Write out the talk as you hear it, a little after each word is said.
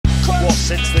course,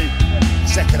 since the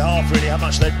second half, really, how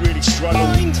much they've really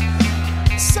struggled.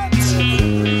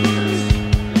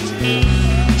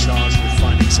 Charged with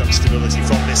finding some stability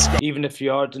from this. Even if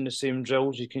you are doing the same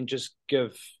drills, you can just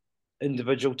give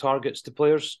individual targets to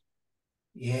players.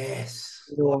 Yes.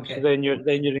 So then you're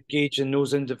engaging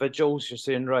those individuals. You're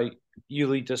saying, right, you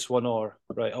lead this one, or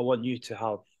right, I want you to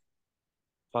have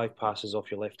 5 passes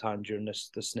off your left hand during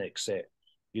this next set.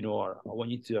 Or I want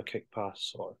you to do a kick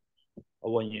pass, or I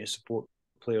want you to support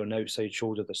player on the outside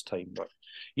shoulder this time. But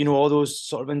all those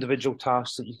sort of individual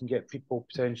tasks that you can get people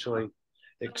potentially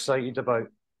excited about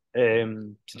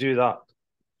to do that.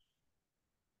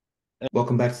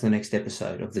 Welcome back to the next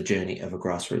episode of the journey of a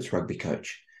grassroots rugby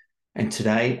coach. And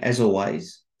today, as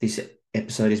always, this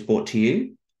episode is brought to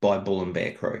you by Bull and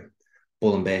Bear Crew.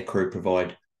 Bull and Bear Crew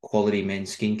provide quality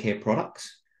men's skincare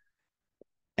products,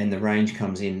 and the range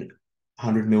comes in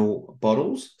 100ml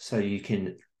bottles, so you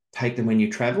can take them when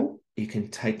you travel. You can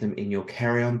take them in your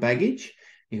carry-on baggage.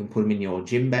 You can put them in your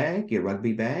gym bag, your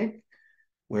rugby bag,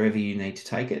 wherever you need to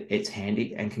take it. It's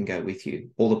handy and can go with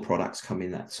you. All the products come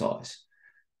in that size.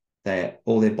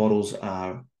 All their bottles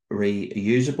are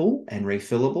reusable and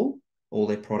refillable. All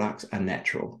their products are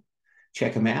natural.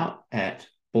 Check them out at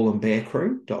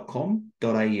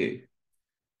bullandbearcrew.com.au.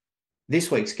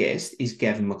 This week's guest is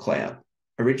Gavin McLeod.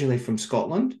 Originally from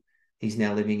Scotland, he's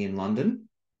now living in London.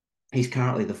 He's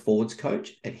currently the forwards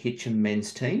coach at Hitchen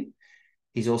Mens team.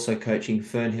 He's also coaching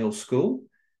Fernhill School,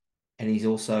 and he's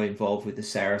also involved with the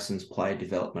Saracens Player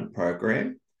Development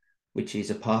Program, which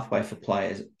is a pathway for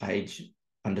players aged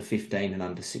under 15 and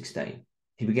under 16.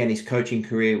 He began his coaching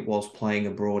career whilst playing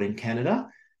abroad in Canada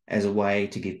as a way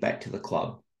to give back to the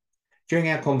club. During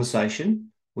our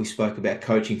conversation, we spoke about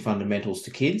coaching fundamentals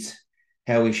to kids,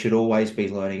 how we should always be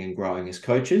learning and growing as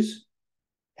coaches,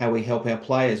 how we help our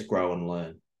players grow and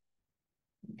learn,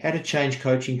 how to change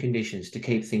coaching conditions to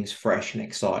keep things fresh and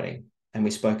exciting. And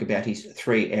we spoke about his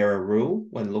 3-error rule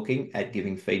when looking at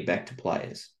giving feedback to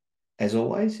players. As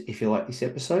always, if you like this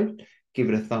episode, give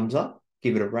it a thumbs up,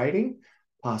 give it a rating,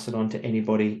 pass it on to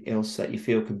anybody else that you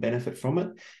feel can benefit from it.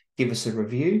 Give us a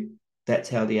review. That's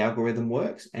how the algorithm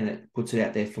works, and it puts it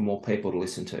out there for more people to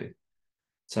listen to.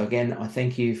 So again, I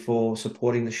thank you for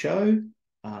supporting the show.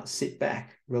 Sit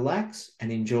back, relax,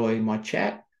 and enjoy my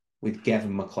chat with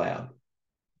Gavin McLeod.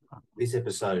 This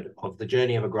episode of The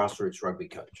Journey of a Grassroots Rugby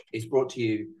Coach is brought to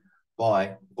you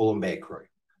by Bull and Bear Crew.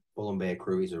 Bull and Bear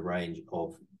Crew is a range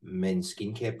of men's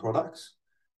skincare products.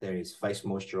 There is face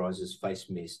moisturizers, face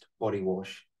mist, body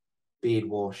wash, beard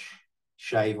wash,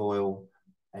 shave oil,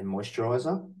 and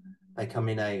moisturizer. They come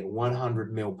in a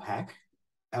 100ml pack,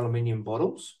 aluminium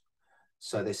bottles,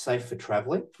 so they're safe for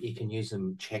traveling. You can use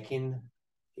them check-in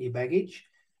your baggage.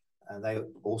 They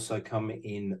also come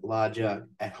in larger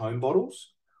at-home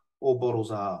bottles. All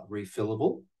bottles are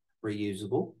refillable,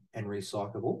 reusable, and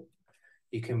recyclable.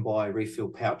 You can buy refill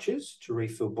pouches to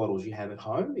refill bottles you have at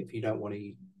home if you don't want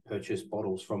to purchase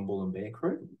bottles from Bull and Bear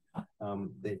Crew.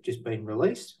 They've just been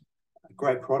released. A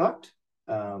great product,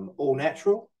 all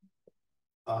natural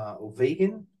or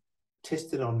vegan,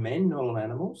 tested on men, not on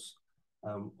animals,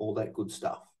 all that good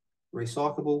stuff.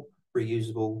 Recyclable,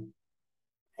 reusable,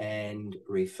 and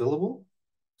refillable,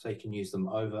 so you can use them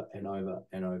over and over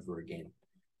and over again.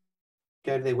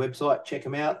 Go to their website, check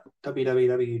them out,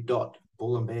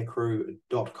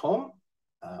 www.bullandbearcrew.com.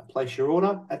 Place your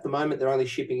order. At the moment, they're only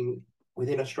shipping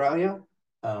within Australia,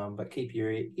 but keep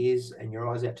your ears and your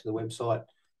eyes out to the website.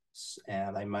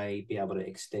 They may be able to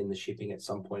extend the shipping at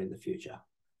some point in the future.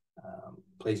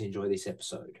 Please enjoy this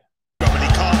episode. He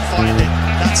can't find it.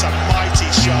 That's a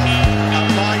mighty shot. A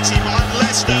mighty man,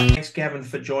 Leicester. Thanks, Gavin,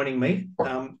 for joining me.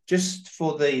 Just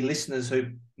for the listeners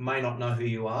who may not know who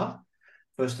you are,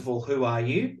 first of all, who are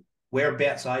you?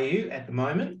 Whereabouts are you at the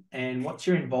moment? And what's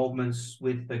your involvements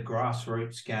with the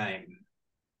grassroots game?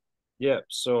 Yeah,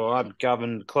 so I'm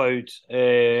Gavin McLeod.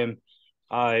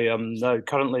 I am now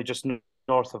currently just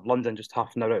north of London, just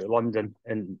half an hour out of London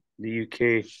in the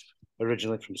UK,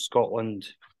 originally from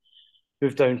Scotland.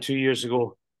 Moved down 2 years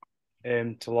ago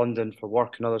to London for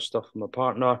work and other stuff with my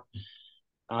partner.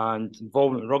 And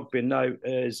involvement in rugby now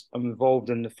is I'm involved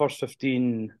in the first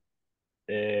 15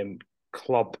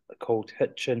 club called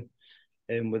Hitchen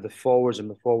with the forwards and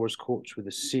the forwards coach with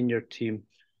the senior team.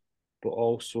 But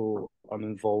also I'm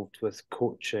involved with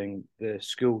coaching the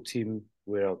school team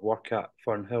where I work at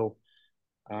Fernhill,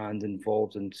 and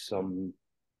involved in some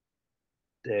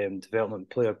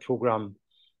development player programme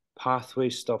pathway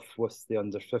stuff with the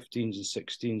under 15s and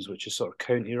 16s, which is sort of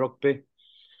county rugby,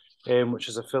 which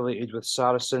is affiliated with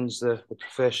Saracens, the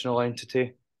professional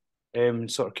entity,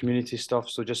 sort of community stuff.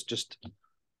 So just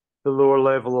the lower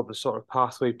level of the sort of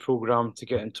pathway program to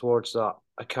getting towards that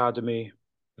academy,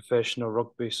 professional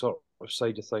rugby sort of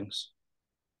side of things.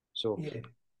 So yeah,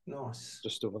 nice.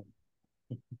 just over.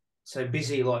 So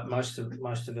busy like most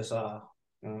of us are.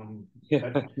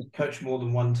 Yeah. Coach more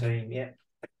than one team. Yeah.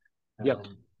 Yep.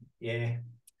 Yeah.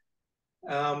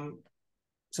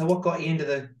 So what got you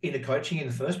into coaching in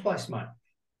the first place, mate?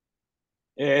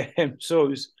 So it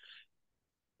was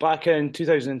back in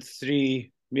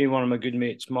 2003. Me and one of my good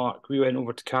mates, Mark, we went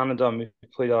over to Canada and we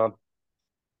played a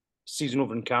season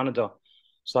over in Canada.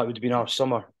 So that would have been our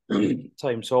summer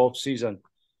time, so off season.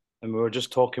 And we were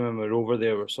just talking when we were over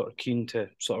there, we were sort of keen to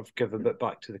sort of give a bit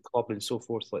back to the club and so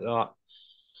forth like that.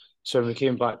 So when we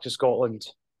came back to Scotland,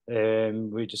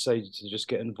 we decided to just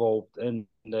get involved in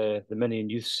the mini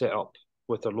and youth setup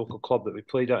with our local club that we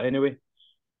played at anyway.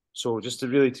 So just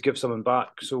to give something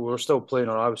back. So we were still playing,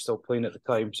 or I was still playing at the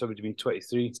time, so I would have been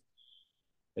 23.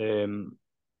 And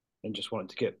just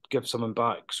wanted to give something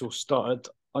back. So started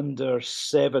under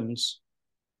sevens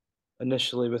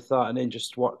initially with that, and then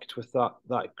just worked with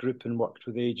that group and worked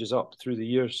with ages up through the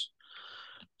years.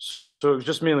 So it was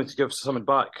just mainly to give something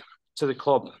back to the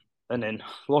club. And then,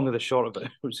 long of the short of it,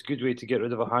 it was a good way to get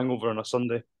rid of a hangover on a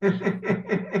Sunday.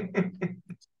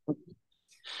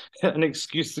 An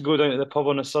excuse to go down to the pub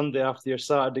on a Sunday after your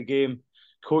Saturday game,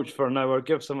 coach for an hour,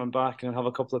 give something back, and have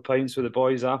a couple of pints with the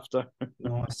boys after.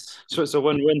 Nice. So it's a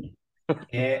win-win.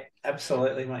 Yeah,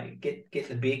 absolutely, mate. Get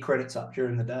the beer credits up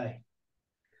during the day.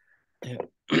 Yeah.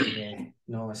 Yeah,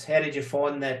 nice. How did you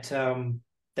find that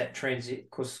that transit?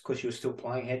 Because you were still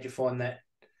playing. How did you find that?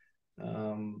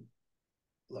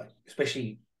 Like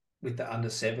especially with the under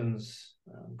sevens,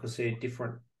 because they're a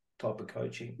different type of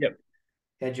coaching. Yep.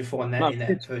 How did you find that in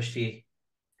that first year?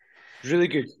 Really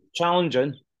good,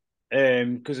 challenging,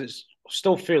 because it's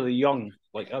still fairly young,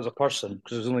 like as a person,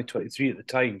 because I was only 23 at the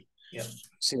time. Yeah.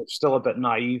 So it's still a bit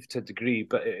naive to a degree,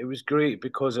 but it was great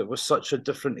because it was such a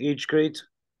different age grade.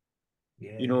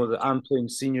 Yeah. You know, that I'm playing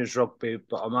seniors rugby,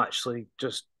 but I'm actually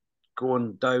just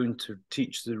going down to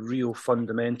teach the real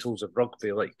fundamentals of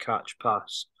rugby, like catch,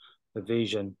 pass,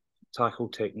 evasion, tackle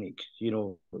technique. You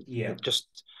know, Yeah.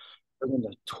 just bringing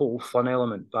the total fun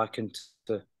element back into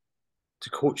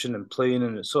coaching and playing,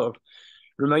 and it sort of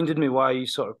reminded me why you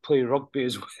sort of play rugby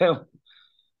as well.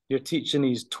 You're teaching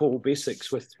these total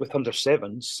basics with under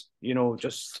sevens, you know,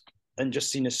 just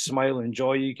seeing the smile and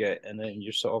joy you get, and then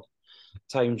you're sort of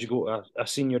times you go to a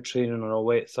senior training on a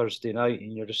wet Thursday night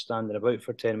and you're just standing about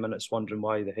for 10 minutes wondering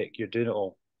why the heck you're doing it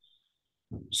all.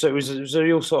 So it was a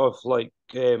real sort of like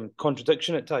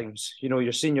contradiction at times. You know,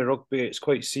 your senior rugby, it's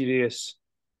quite serious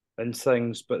and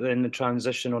things, but then the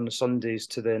transition on the Sundays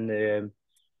to then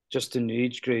just in the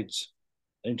age grades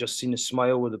and just seeing the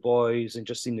smile with the boys and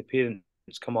just seeing the parents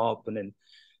come up, and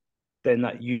then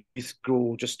that youth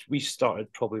grow. Just we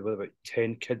started probably with about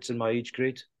 10 kids in my age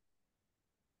grade,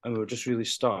 and we were just really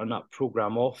starting that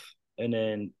program off, and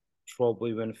then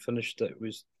probably when I finished it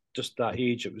was just that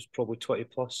age, it was probably 20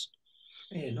 plus.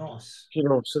 Yeah, nice. You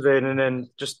know, so then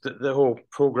just the whole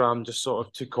program just sort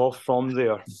of took off from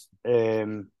there.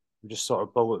 We just sort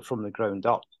of built it from the ground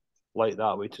up like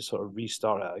that way to sort of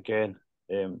restart it again.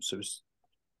 So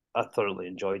I thoroughly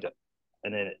enjoyed it.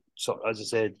 And then it sort of, as I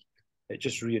said, it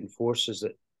just reinforces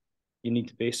that you need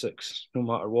the basics no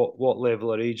matter what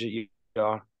level or age you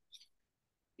are.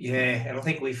 Yeah, and I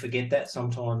think we forget that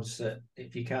sometimes, that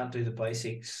if you can't do the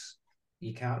basics,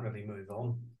 you can't really move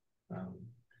on.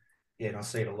 Yeah, and I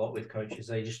see it a lot with coaches.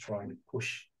 They just try and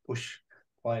push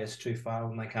players too far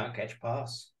when they can't catch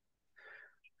pass.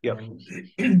 Yep.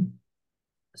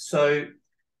 So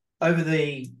over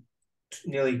the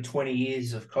nearly 20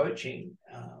 years of coaching,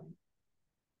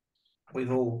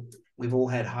 we've all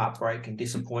had heartbreak and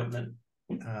disappointment.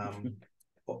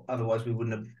 Otherwise,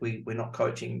 we're not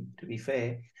coaching, to be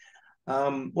fair.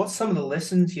 What's some of the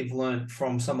lessons you've learned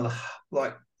from some of the,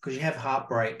 like, because you have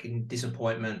heartbreak and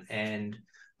disappointment, and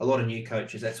a lot of new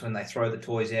coaches, that's when they throw the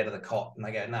toys out of the cot and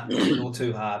they go, no, you're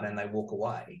too hard, and they walk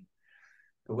away.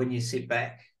 But when you sit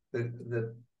back,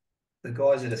 the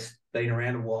guys that have been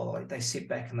around a while, like, they sit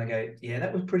back and they go, yeah,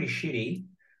 that was pretty shitty,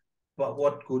 but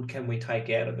what good can we take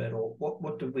out of it, or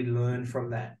what did we learn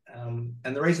from that?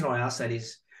 And the reason I ask that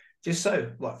is just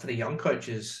so, like, for the young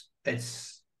coaches,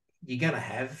 you're going to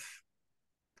have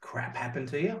crap happen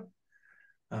to you.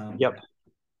 Yep.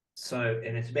 So,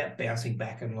 and it's about bouncing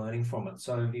back and learning from it.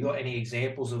 So have you got any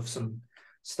examples of some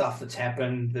stuff that's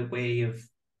happened that where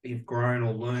you've grown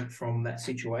or learnt from that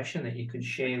situation that you could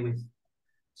share with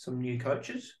some new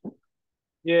coaches?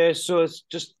 Yeah, so it's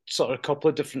just sort of a couple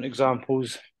of different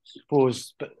examples, I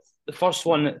suppose. But the first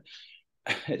one,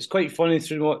 it's quite funny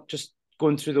through just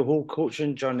going through the whole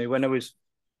coaching journey, when I was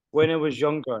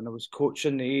younger and I was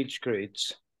coaching the age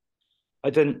grades, I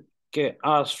didn't get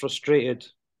as frustrated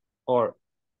or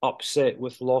upset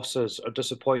with losses or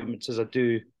disappointments as I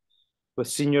do with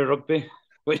senior rugby,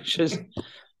 which is,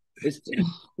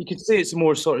 you could say it's a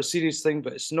more sort of serious thing,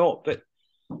 but it's not. But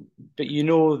you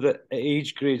know that at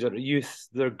age grades or at youth,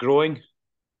 they're growing.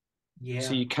 Yeah.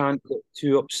 So you can't get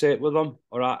too upset with them,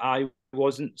 or I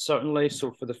wasn't, certainly.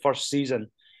 So for the first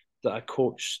season that I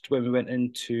coached, when we went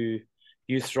into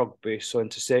youth rugby, so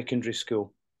into secondary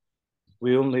school,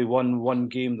 we only won one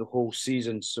game the whole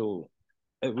season. So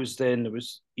it was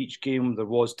each game there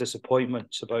was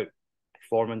disappointments about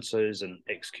performances and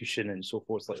execution and so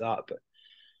forth like that. But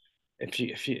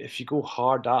if you go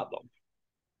hard at them,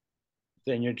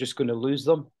 then you're just going to lose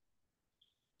them.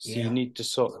 So you need to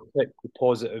sort of pick the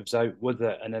positives out with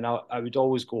it. And then I would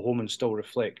always go home and still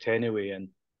reflect anyway. And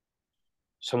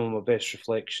some of my best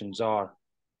reflections are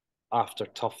after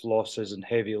tough losses and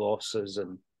heavy losses.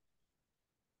 And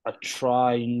I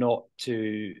try not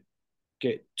to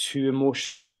get too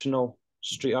emotional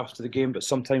straight after the game, but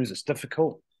sometimes it's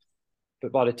difficult.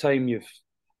 But by the time you've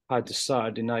had the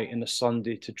Saturday night and the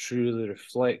Sunday to truly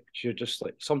reflect, you're just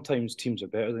like, sometimes teams are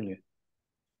better than you.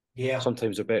 Yeah.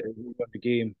 Sometimes they're better than you at the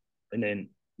game, and then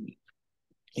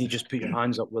you just put your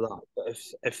hands up with that. But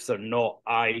if they're not,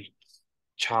 I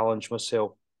challenge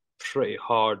myself pretty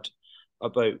hard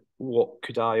about what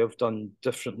could I have done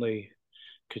differently.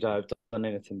 Could I have done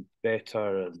anything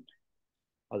better, and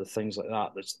other things like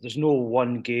that. There's no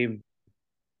one game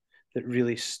that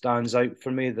really stands out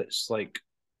for me that's like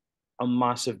a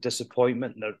massive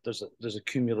disappointment. There's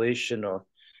accumulation, or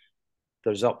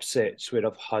there's upsets where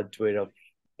I've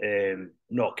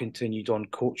not continued on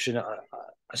coaching at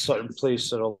a certain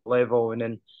place or a level, and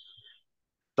then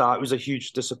that was a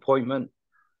huge disappointment.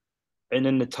 And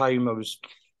in the time, I was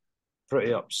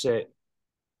pretty upset.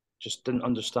 Just didn't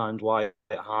understand why it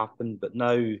happened. But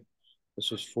now,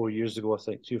 this was 4 years ago, I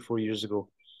think, 3 or 4 years ago.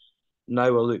 Now I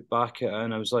look back at it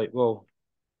and I was like, well,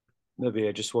 maybe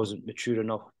I just wasn't mature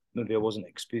enough. Maybe I wasn't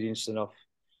experienced enough.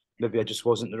 Maybe I just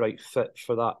wasn't the right fit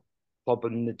for that club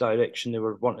in the direction they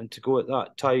were wanting to go at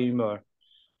that time. Or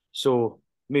so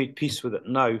made peace with it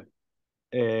now.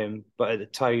 But at the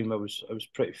time, I was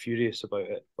pretty furious about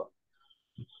it. But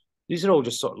these are all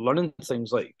just sort of learning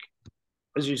things. Like,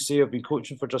 as you say, I've been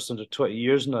coaching for just under 20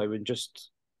 years now, and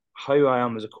just how I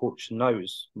am as a coach now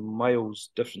is miles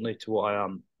differently to what I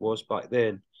was back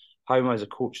then. How am I as a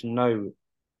coach now?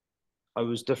 I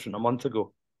was different a month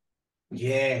ago.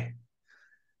 Yeah.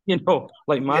 You know,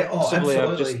 like massively. Yeah,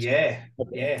 I've just, yeah.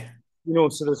 You know,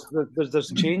 so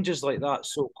there's changes like that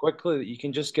so quickly that you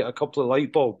can just get a couple of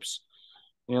light bulbs.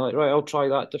 And you're like, right, I'll try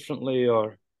that differently,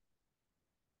 or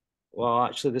well,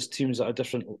 actually, this team's at a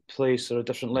different place or a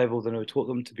different level than I would hope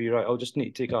them to be. Right, I'll just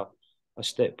need to take a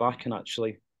step back and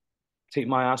actually take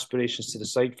my aspirations to the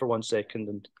side for 1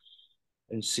 second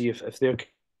and see if they're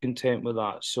content with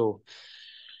that. So,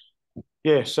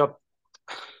 yeah, so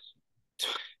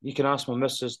you can ask my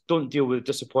missus, don't deal with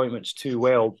disappointments too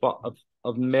well, but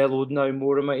I've mellowed now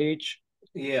more in my age.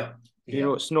 Yeah. You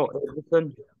know, it's not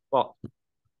everything, but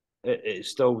it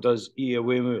still does eat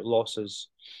away with losses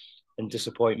and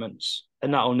disappointments.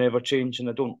 And that'll never change. And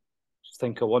I don't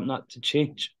think I want that to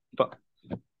change. But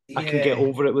I can get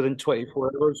over it within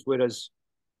 24 hours, whereas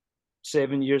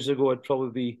 7 years ago, I'd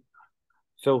probably be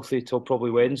filthy till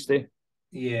probably Wednesday.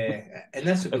 Yeah. And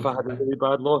that's a good if I had a really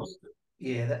bad loss.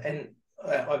 Yeah. And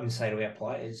I can say to our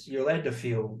players, you're allowed to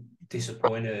feel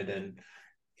disappointed. And,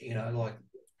 you know, like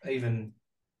even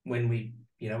when we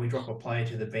drop a player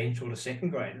to the bench or to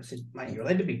second grade, I said, mate, you're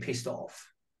allowed to be pissed off.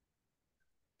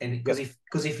 And because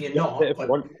if you're not,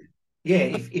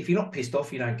 if you're not pissed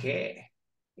off, you don't care.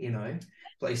 You know,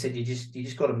 like you said, you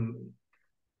just got to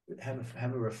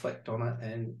have a reflect on it,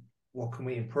 and what can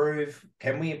we improve?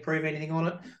 Can we improve anything on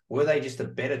it? Were they just a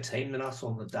better team than us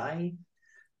on the day?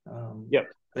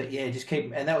 But yeah, just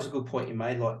keep. And that was a good point you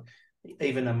made. Like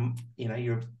even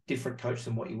you're a different coach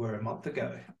than what you were a month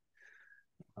ago.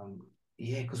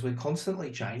 Because we're constantly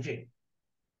changing.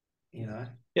 You know.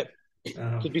 Yep.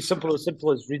 Could be as simple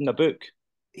as reading a book.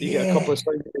 You get a couple of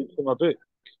slides from a book.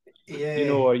 Yeah. You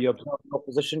know, or you observe an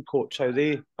opposition coach, how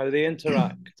they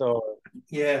interact, or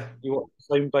you watch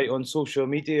a soundbite on social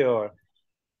media, or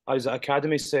I was at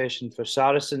academy session for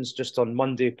Saracens just on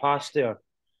Monday past there,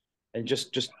 and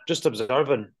just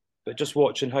observing, but just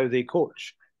watching how they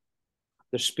coach,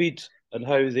 their speed, and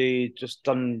how they just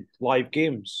done live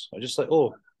games. I just like,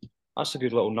 oh, that's a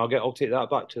good little nugget. I'll take that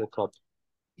back to the club.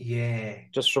 Yeah.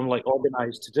 Just from like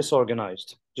organised to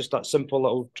disorganised. Just that simple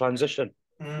little transition.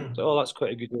 Mm. So, oh, that's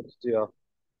quite a good way to do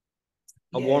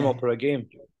a warm-up or a game.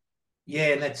 Yeah,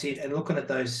 and that's it. And looking at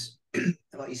those,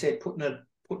 like you said, putting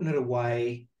it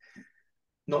away,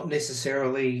 not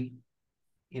necessarily,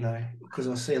 because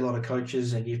I see a lot of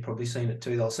coaches, and you've probably seen it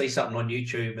too. They'll see something on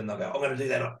YouTube and they'll go, "I'm going to do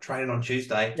that training on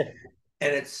Tuesday,"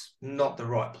 and it's not the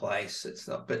right place. It's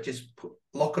not. But just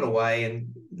lock it away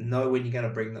and know when you're going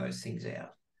to bring those things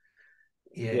out.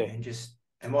 Yeah.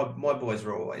 And my boys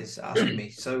are always asking me,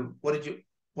 "So what have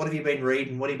you been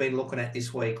reading? What have you been looking at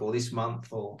this week or this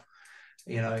month?" Or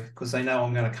because they know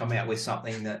I'm going to come out with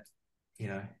something that,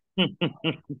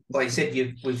 like you said,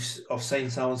 I've seen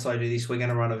so and so do this. We're going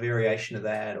to run a variation of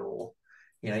that, or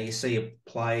you see a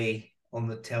play on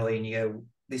the telly and you go,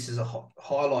 "This is a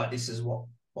highlight. This is what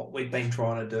we've been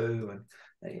trying to do," and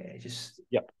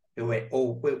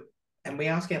and we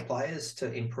ask our players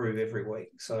to improve every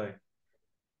week. So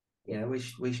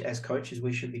we as coaches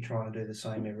we should be trying to do the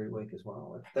same every week as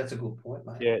well. That's a good point,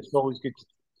 mate. Yeah, it's always good.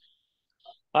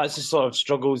 That's the sort of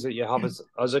struggles that you have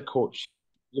as a coach.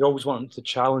 You're always wanting to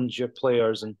challenge your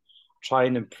players and try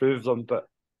and improve them, but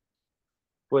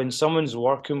when someone's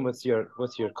working with your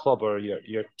club or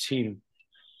your team,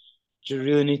 do you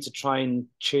really need to try and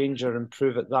change or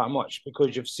improve it that much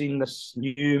because you've seen this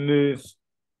new move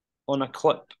on a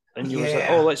clip and you was like,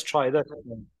 "Oh, let's try this."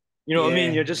 You know what I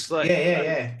mean? You're just like,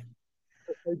 yeah.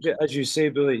 As you say,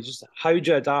 Billy, just how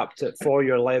do you adapt it for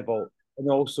your level, and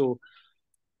also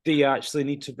do you actually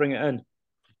need to bring it in?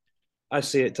 I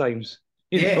say at times,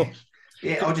 Yeah.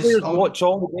 I'll watch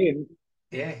all the game.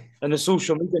 Yeah. And the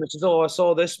social media, and it says, "Oh, I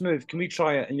saw this move. Can we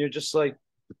try it?" And you're just like,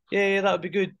 "Yeah, that would be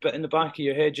good." But in the back of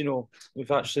your head,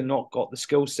 we've actually not got the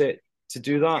skill set to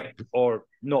do that, or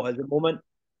not at the moment.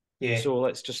 Yeah. So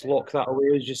let's just lock that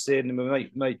away, as you said, and we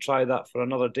might try that for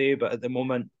another day. But at the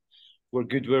moment, we're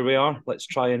good where we are. Let's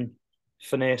try and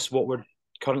finesse what we're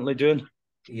currently doing.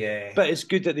 Yeah. But it's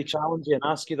good that they challenge you and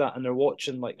ask you that, and they're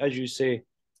watching. Like as you say,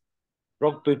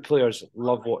 rugby players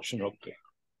love watching rugby.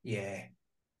 Yeah.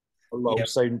 Little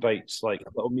sound bites, like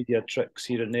little media tricks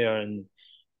here and there, and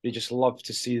they just love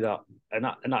to see that, and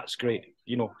that's great.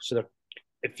 So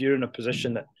if you're in a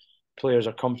position that players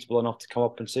are comfortable enough to come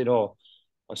up and say, "Oh,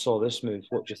 I saw this move.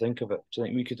 What do you think of it? Do you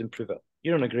think we could improve it?"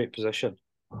 You're in a great position.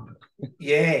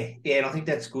 Yeah, and I think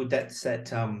that's good. That's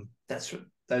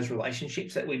those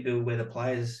relationships that we build where the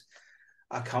players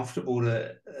are comfortable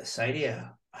to say to you,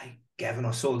 "Hey, Gavin,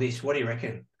 I saw this. What do you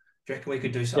reckon? Do you reckon we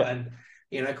could do something?"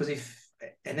 Because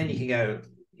and then you can go,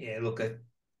 "Yeah, look,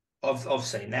 I've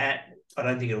seen that. I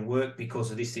don't think it'll work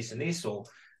because of this, this, and this, or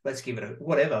let's give it a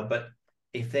whatever." But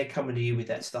if they're coming to you with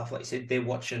that stuff, like you said, they're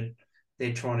watching,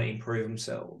 they're trying to improve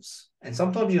themselves, and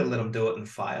sometimes you got to let them do it and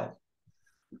fail.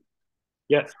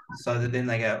 Yeah. So that then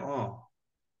they go, "Oh,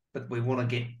 but we want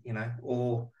to get,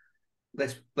 or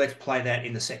let's play that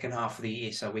in the second half of the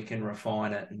year so we can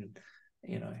refine it and,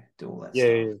 do all that stuff."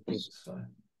 Yeah. So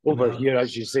over here,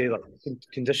 as you say, like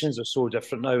conditions are so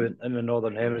different now in the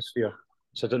Northern Hemisphere.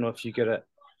 So I don't know if you get it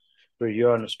where you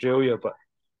are in Australia, but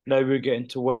now we're getting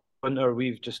to winter.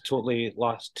 We've just totally,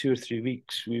 last 2 or 3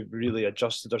 weeks, we've really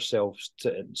adjusted ourselves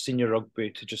to senior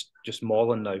rugby to just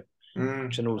mauling now,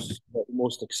 which I know is the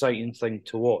most exciting thing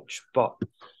to watch. But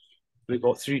we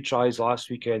got 3 tries last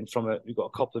weekend from it. We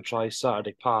got a couple of tries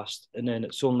Saturday past, and then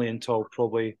it's only until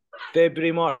probably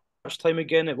February, March time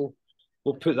again.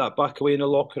 We'll put that back away in the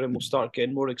locker and we'll start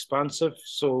getting more expansive.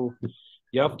 So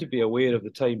you have to be aware of the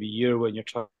time of year when you're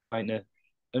trying to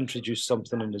introduce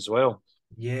something in as well.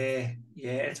 Yeah.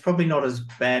 It's probably not as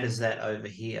bad as that over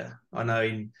here. I know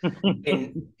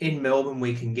in Melbourne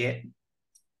we can get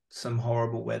some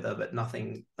horrible weather, but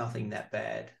nothing that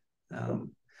bad.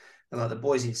 Like the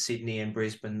boys in Sydney and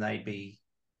Brisbane, they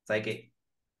get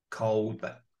cold,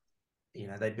 but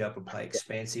they'd be able to play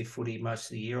expansive footy most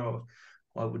of the year,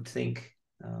 I would think.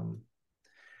 And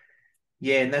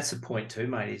that's the point too,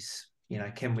 mate, is,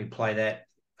 can we play that?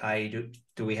 A,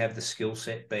 do we have the skill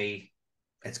set? B,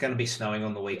 it's going to be snowing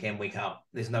on the weekend, week up.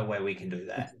 There's no way we can do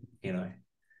that,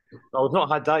 I've not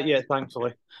had that yet,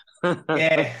 thankfully.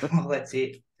 Yeah, well, that's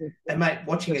it. And mate,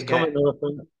 watching a game,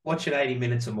 watching 80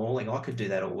 minutes of mauling, I could do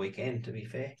that all weekend, to be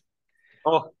fair.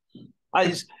 Oh,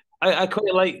 I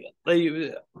quite like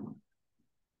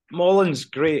mauling's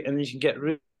great, and you can get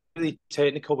really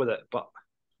technical with it, but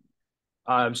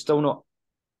I'm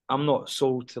not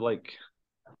sold to like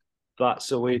that's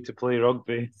the way to play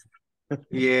rugby.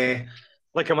 Yeah.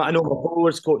 Like I know my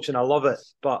bowler's coach and I love it,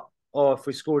 but if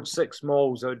we scored 6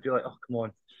 mauls, I would be like, "Oh, come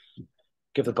on,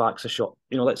 give the backs a shot."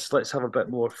 Let's have a bit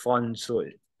more fun. So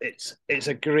it's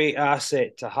a great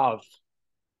asset to have,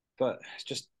 but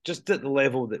just at the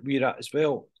level that we're at as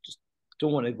well. Just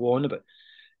don't want to go on a bit.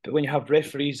 But when you have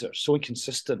referees that are so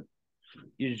inconsistent,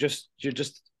 you're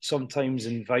just sometimes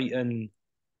inviting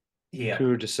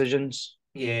poor decisions.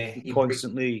 Yeah,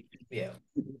 Constantly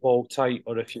ball tight,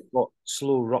 or if you've got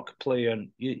slow ruck play and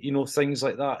you know things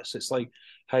like that. So it's like,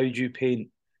 how do you paint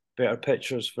better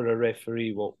pictures for a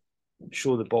referee? Well,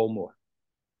 show the ball more.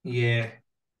 Yeah.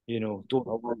 You know, don't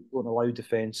allow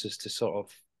defences to sort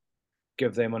of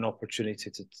give them an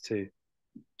opportunity to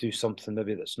do something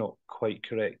maybe that's not quite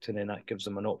correct, and then that gives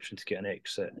them an option to get an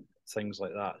exit, things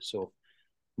like that. So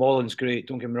Mullen's great,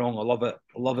 don't get me wrong, I love it.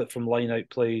 I love it from line out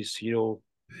plays, you know,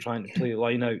 trying to play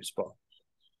line outs, but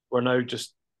we're now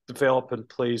just developing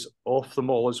plays off the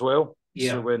maul as well.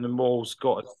 Yeah. So when the maul's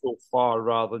got it so far,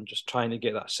 rather than just trying to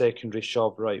get that secondary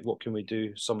shove, right, what can we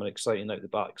do? Something exciting out the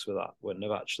backs with that when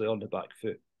they're actually on the back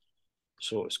foot.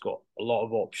 So it's got a lot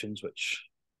of options,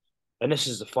 and this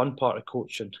is the fun part of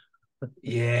coaching.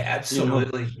 Yeah,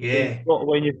 absolutely. Yeah.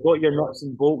 When you've got your nuts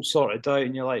and bolts sorted out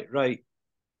and you're like, right,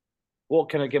 what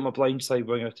can I get my blindside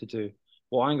winger to do?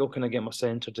 What angle can I get my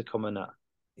centre to come in at?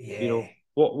 Yeah. You know,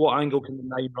 what angle can the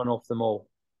 9 run off the maul?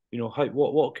 You know,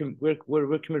 where can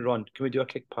we run? Can we do a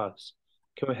kick pass?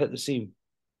 Can we hit the seam?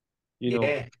 You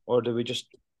know, or do we just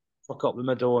fuck up the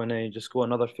middle and then just go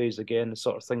another phase again and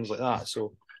sort of things like that?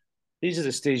 So these are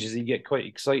the stages that you get quite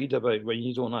excited about when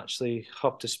you don't actually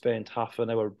have to spend half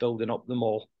an hour building up the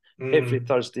maul every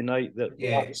Thursday night. That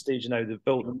at the stage now they've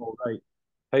built them all right.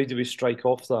 How do we strike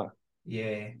off that?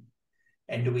 Yeah.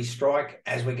 And do we strike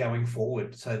as we're going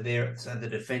forward? So the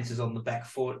defense is on the back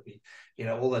foot, you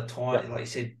know, all the time. Like you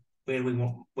said, where do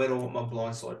I want my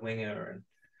blindside winger, and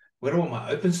where do I want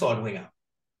my open side winger?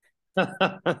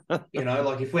 You know,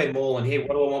 like if we're mauling here,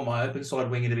 what do I want my open side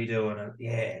winger to be doing? And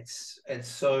it's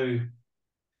so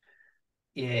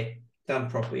done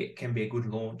properly, it can be a good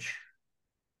launch.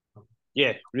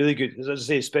 Yeah, really good. As I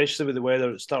say, especially with the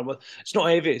weather it's starting with. It's not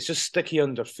heavy, it's just sticky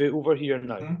underfoot over here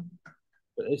now.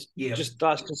 But it's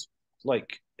that's just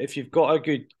like, if you've got a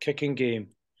good kicking game,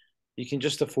 you can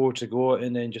just afford to go,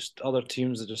 and then just other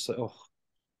teams are just like, oh,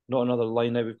 not another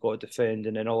line out we've got to defend,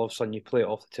 and then all of a sudden you play it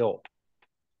off the top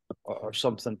or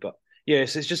something. But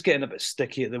yes, it's just getting a bit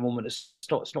sticky at the moment. It's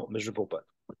not miserable, but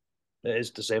it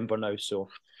is December now, so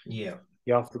you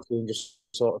have to change your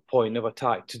sort of point of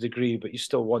attack to degree, but you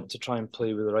still want to try and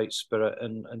play with the right spirit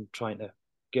and trying to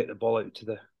get the ball out to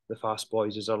the fast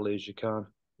boys as early as you can.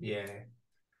 Yeah.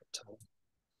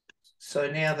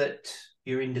 So now that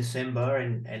you're in December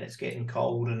and it's getting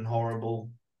cold and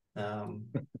horrible,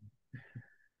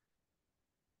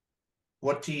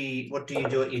 what do you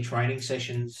do at your training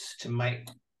sessions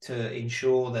to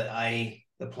ensure that A,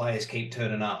 the players keep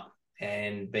turning up,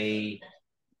 and B,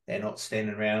 they're not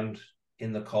standing around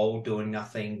in the cold doing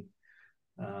nothing?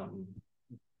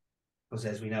 Because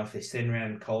as we know, if they're standing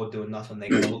around cold doing nothing, they're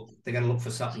gonna look for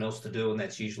something else to do, and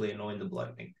that's usually annoying the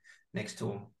bloke next to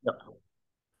them. Yep.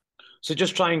 So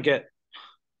just try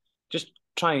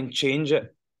and change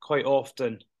it quite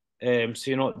often. So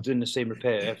you're not doing the same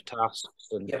repetitive tasks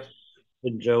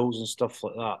and drills and stuff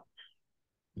like that.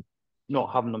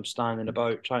 Not having them standing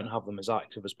about, trying to have them as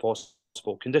active as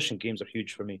possible. Condition games are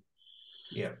huge for me.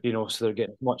 Yeah. You know, so they're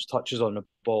getting as much touches on the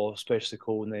ball, especially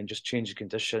cold, and then just change the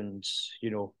conditions, you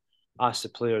know, ask the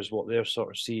players what they're sort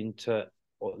of seeing to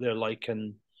what they're like.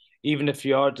 And even if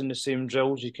you are doing the same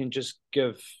drills, you can just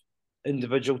give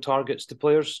individual targets to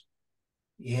players.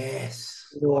 Yes.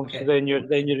 You know, so then you're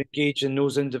engaging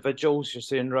those individuals. You're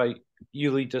saying, right, you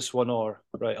lead this one, or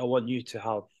right, I want you to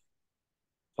have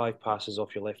 5 passes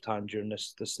off your left hand during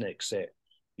this next set.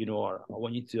 You know, or I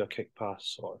want you to do a kick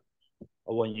pass, or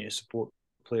I want you to support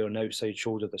play on the outside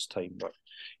shoulder this time. But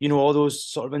you know, all those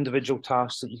sort of individual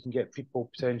tasks that you can get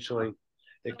people potentially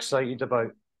excited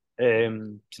about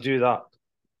to do that.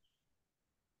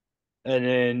 And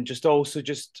then just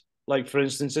like, for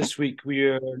instance, this week we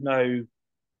are now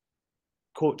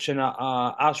coaching at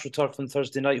AstroTurf on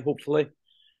Thursday night, hopefully.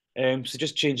 So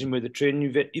just changing with the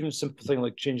training, even simple thing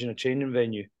like changing a training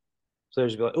venue.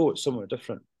 Players will be like, oh, it's somewhere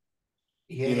different.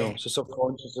 Yeah. You know, so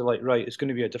subconsciously like, right, it's going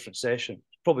to be a different session.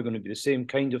 It's probably going to be the same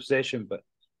kind of session, but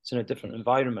it's in a different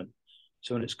environment.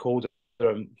 So when it's colder,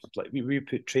 like we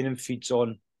put training feeds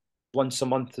on once a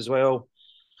month as well.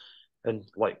 And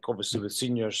like obviously with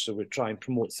seniors, so we try and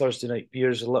promote Thursday night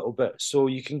beers a little bit. So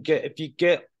you can if you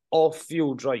get off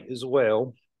field right as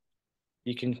well,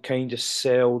 you can kind of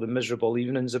sell the miserable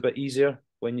evenings a bit easier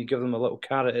when you give them a little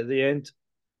carrot at the end.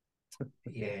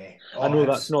 Yeah. I know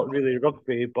that's not really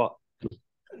rugby, but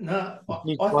no, you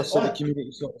need plus at the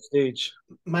community sort of stage.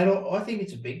 Mate, I think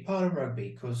it's a big part of rugby,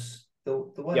 because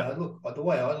the way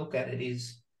I look at it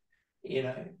is, you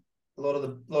know, a lot of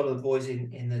the boys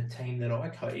in the team that I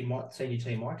coach, in my senior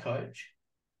team I coach,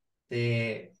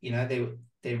 they're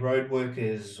road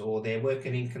workers or they're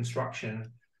working in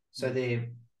construction, so they're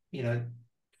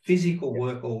physical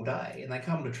work all day, and they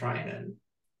come to training,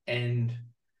 and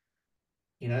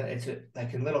they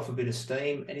can let off a bit of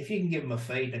steam, and if you can give them a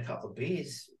feed and a couple of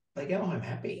beers, they go home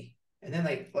happy, and then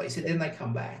they, like you said, then they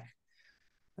come back.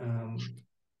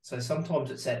 So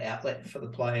sometimes it's that outlet for the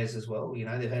players as well.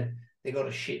 They've got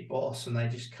a shit boss, and they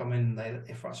just come in, they let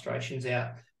their frustrations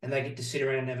out, and they get to sit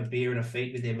around and have a beer and a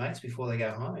feed with their mates before they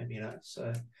go home.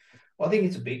 So I think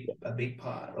it's a big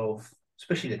part of,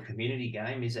 especially the community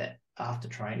game, is that after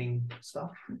training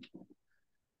stuff.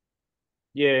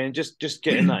 Yeah, and just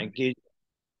getting that engaged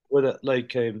with it,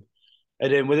 and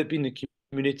then with it being the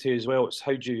community as well, it's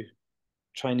how do you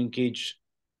try and engage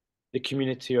the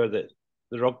community or the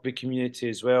rugby community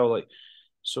as well.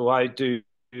 So I'm doing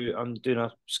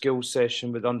a skills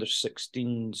session with under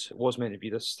 16s. It was meant to be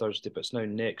this Thursday, but it's now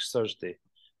next Thursday.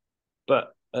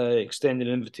 But extending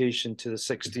an invitation to the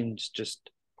 16s just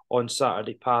on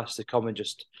Saturday past to come and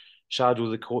just shadow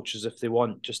the coaches if they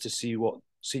want, just to see what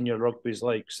senior rugby is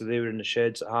like. So they were in the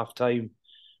sheds at half time,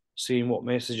 seeing what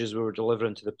messages we were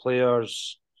delivering to the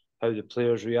players, how the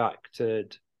players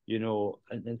reacted,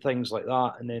 and things like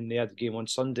that. And then they had the game on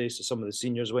Sunday, so some of the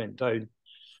seniors went down.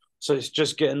 So it's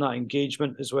just getting that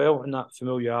engagement as well and that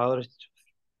familiarity.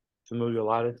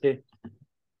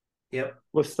 Yep.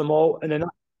 With them all, and then that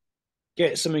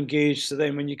gets them engaged. So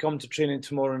then when you come to training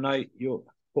tomorrow night, you'll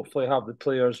hopefully have the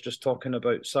players just talking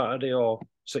about Saturday.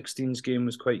 16's game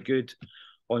was quite good.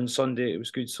 On Sunday, it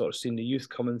was good sort of seeing the youth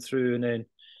coming through, and then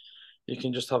you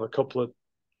can just have a couple of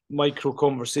micro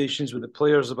conversations with the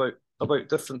players about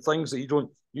different things that you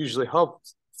don't usually have.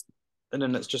 And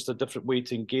then it's just a different way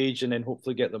to engage and then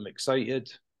hopefully get them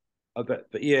excited a bit.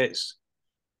 But yeah, it's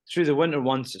through the winter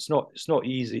months, it's not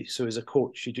easy. So as a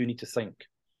coach, you do need to think,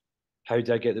 how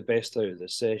do I get the best out of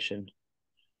this session?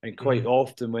 And quite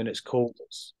often when it's cold,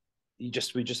 we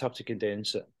just have to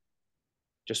condense it.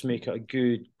 Just make it a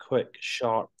good, quick,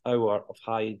 sharp hour of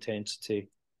high intensity.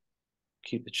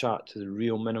 Keep the chat to the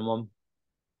real minimum.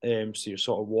 So you're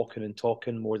sort of walking and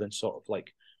talking more than sort of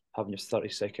like having your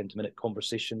 30-second-minute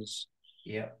conversations.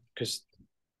 Yeah. Because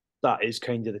that is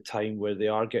kind of the time where they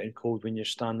are getting cold when you're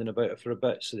standing about it for a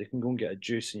bit, so they can go and get a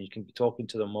juice and you can be talking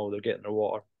to them while they're getting their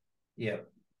water. Yeah.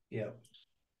 Yeah.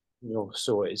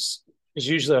 So it's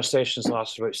usually our sessions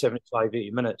last for about 75, 80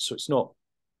 minutes. So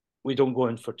we don't go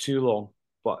in for too long,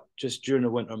 but just during the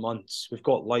winter months, we've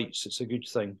got lights, it's a good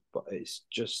thing, but it's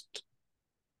just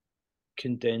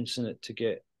condensing it to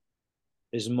get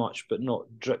as much, but not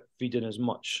drip feeding as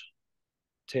much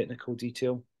technical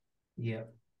detail. Yeah.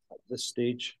 At this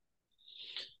stage.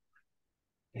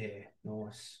 Yeah,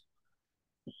 nice.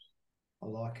 I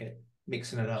like it.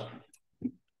 Mixing it up. Do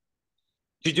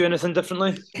you do anything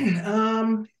differently?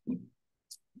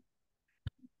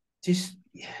 Just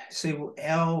see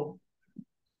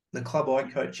the club I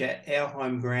coach at, our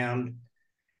home ground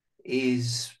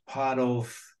is part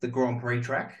of the Grand Prix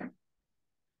track.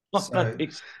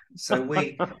 So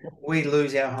we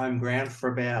lose our home ground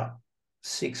for about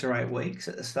 6 or 8 weeks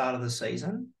at the start of the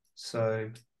season.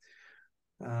 So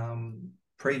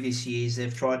previous years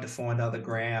they've tried to find other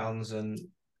grounds, and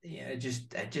it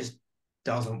just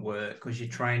doesn't work because you're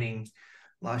training.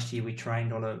 Last year we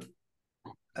trained on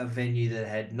a venue that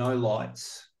had no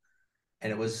lights,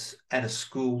 and it was at a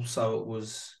school, so it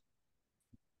was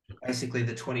basically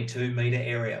the 22-meter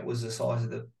area was the size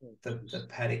of the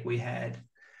paddock we had,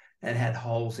 and had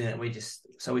holes in it.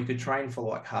 So we could train for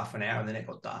like half an hour, and then it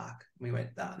got dark. We went,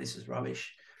 this is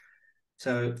rubbish.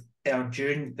 So our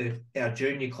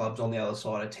junior club's on the other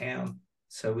side of town.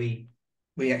 So we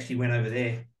actually went over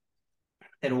there,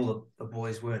 and all the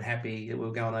boys weren't happy that we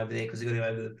were going over there because they got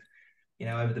to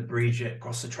go over the bridge,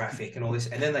 across the traffic and all this.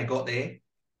 And then they got there,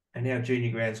 and now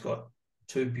junior ground's got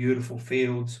 2 beautiful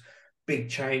fields, big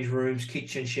change rooms,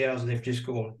 kitchen, showers, and they've just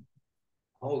gone,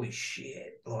 holy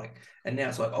shit. And now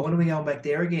it's like, when are we going back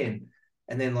there again?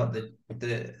 And then like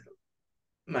the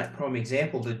prime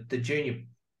example, the junior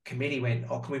committee went,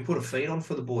 can we put a feed on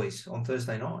for the boys on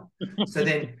Thursday night? So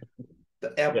then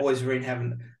our boys were in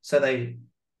having, so they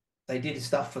did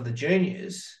stuff for the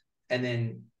juniors, and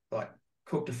then like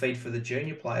cooked a feed for the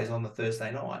junior players on the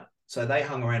Thursday night. So they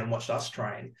hung around and watched us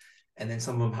train, and then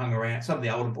some of them hung around, some of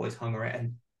the older boys hung around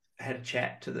and had a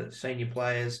chat to the senior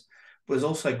players. But it was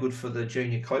also good for the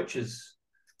junior coaches.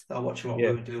 They were watching what we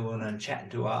were doing and chatting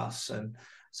to us, and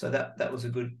so that was a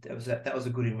good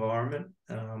environment.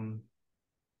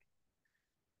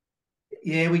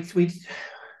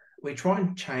 We try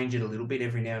and change it a little bit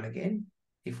every now and again.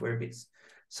 If we're a bit,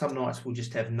 some nights we'll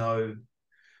just have no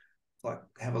like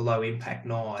have a low impact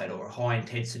night or a high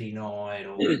intensity night,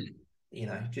 or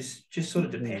just sort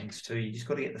of depends too. You just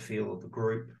got to get the feel of the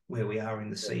group, where we are in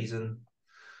the season.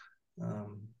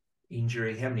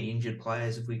 Injury, how many injured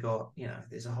players have we got?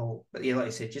 There's a whole, but like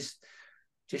you said, just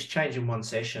changing one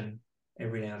session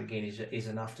every now and again is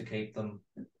enough to keep them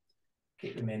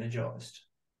energized.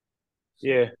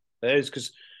 Yeah, it is,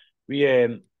 because we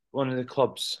one of the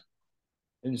clubs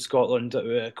in Scotland,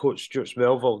 Coach Stuart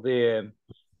Melville, they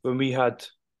when we had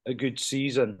a good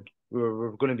season, we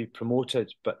were going to be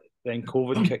promoted, but then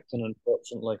COVID kicked in,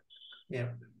 unfortunately. Yeah.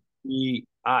 We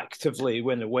actively,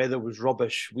 when the weather was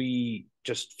rubbish, we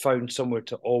just found somewhere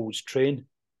to always train.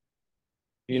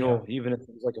 Even if it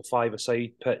was like a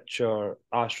 5-a-side pitch or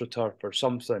AstroTurf or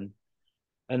something.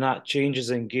 And that changes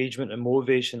engagement and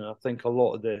motivation. And I think a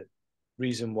lot of the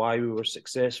reason why we were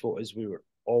successful is we were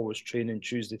always training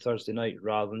Tuesday, Thursday night,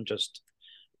 rather than just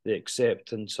the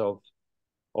acceptance of,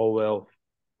 oh, well,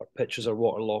 our pitches are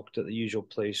waterlogged at the usual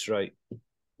place, right?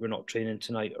 We're not training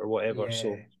tonight or whatever. Yeah.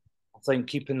 So I think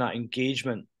keeping that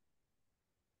engagement,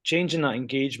 changing that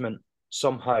engagement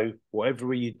somehow, whatever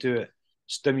way you do it,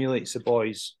 stimulates the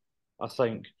boys, I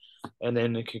think. And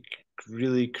then it could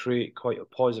really create quite a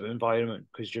positive environment,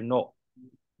 because you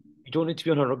don't need to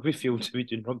be on a rugby field to be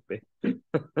doing rugby.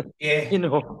 Yeah.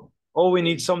 All we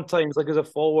need sometimes, like as a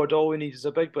forward, all we need is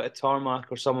a big bit of tarmac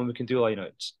or someone we can do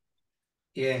lineouts.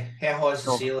 Yeah. How high is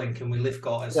the ceiling? Can we lift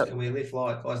guys? Yep. Can we lift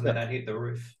light guys and they don't hit the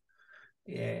roof?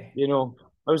 Yeah.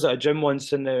 I was at a gym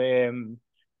once, and the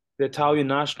Italian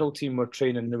national team were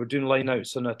training. They were doing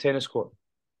lineouts on a tennis court.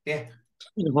 Yeah.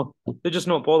 They're just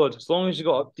not bothered. As long as you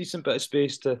got a decent bit of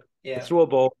space to throw a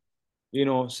ball,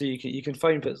 so you can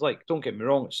find. But it's like, don't get me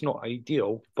wrong, it's not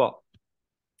ideal, but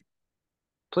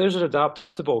players are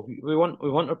adaptable. We want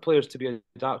our players to be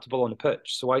adaptable on the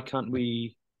pitch. So why can't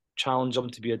we challenge them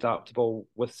to be adaptable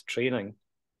with training,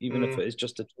 even if it is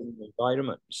just a training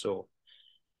environment? So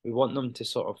we want them to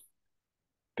sort of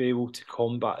be able to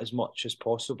combat as much as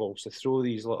possible. So throw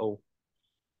these little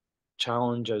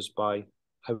challenges by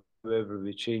however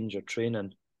we change our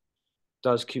training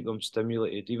does keep them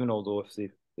stimulated, even although if they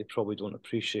probably don't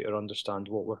appreciate or understand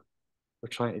what we're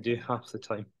trying to do half the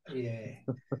time. Yeah.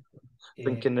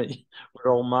 Thinking that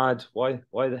we're all mad. Why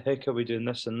the heck are we doing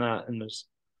this and that? And there's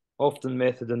often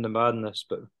method in the madness,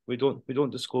 but we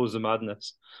don't disclose the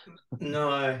madness.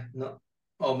 No, not.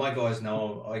 Oh, my guys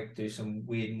know I do some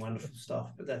weird and wonderful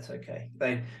stuff, but that's okay.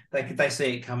 They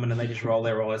see it coming and they just roll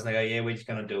their eyes and they go, "Yeah, we're just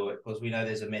going to do it because we know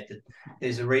there's a method.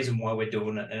 There's a reason why we're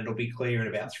doing it, and it'll be clear in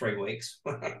about 3 weeks."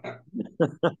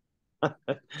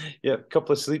 Yeah, a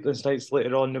couple of sleepless nights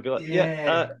later on, they'll be like,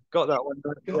 got that one.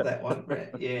 Got that one.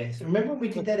 Yeah. So remember when we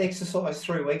did that exercise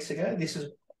 3 weeks ago?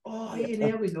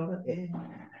 Now we got it. Yeah.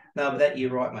 No, but you're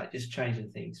right, mate. Just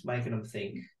changing things, making them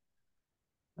think.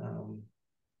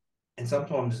 And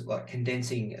sometimes like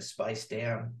condensing a space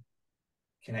down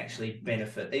can actually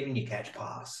benefit even your catch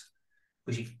pass,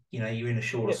 because you're in a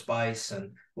shorter space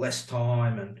and less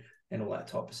time and all that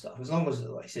type of stuff. As long as,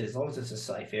 like I said, as long as it's a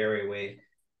safe area where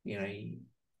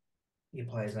your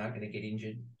players aren't going to get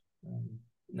injured.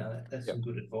 That's some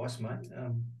good advice, mate.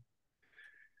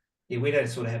 We don't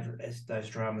sort of have those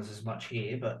dramas as much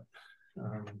here, but.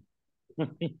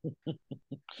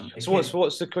 So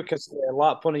what's the quickest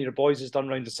lap one of your boys has done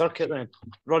around the circuit then?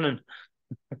 Running.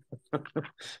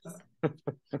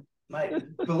 Mate,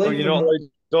 believe you're not allowed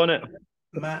on it.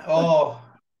 Mate,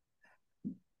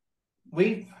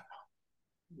 we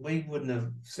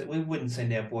wouldn't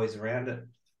send our boys around it.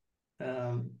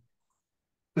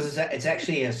 Because it's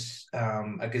actually a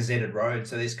gazetted road,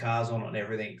 so there's cars on it and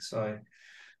everything. So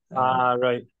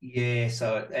right. Yeah,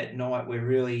 so at night we're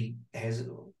really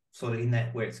sort of in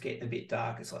that where it's getting a bit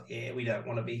dark. It's like, we don't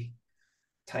want to be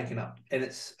taken up, and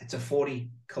it's a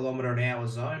 40-kilometre-an-hour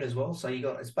zone as well. So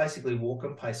it's basically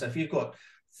walking pace. So if you've got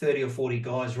 30 or 40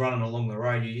 guys running along the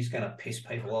road, you're just going to piss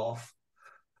people off.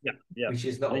 Yeah. Which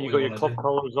is not. And what you we got your club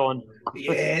colours on.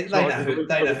 Yeah,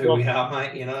 they know who we are,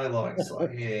 mate. It's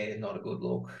like not a good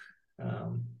look.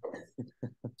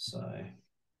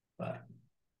 But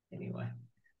anyway,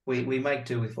 we make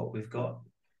do with what we've got,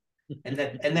 and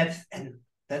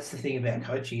that's the thing about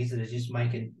coaching, isn't it? It's just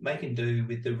making do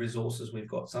with the resources we've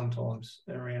got sometimes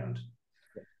around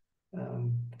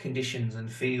conditions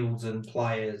and fields and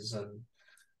players and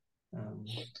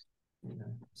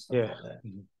stuff like that.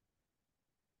 Mm-hmm.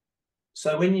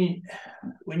 So when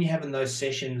you're having those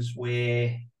sessions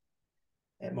where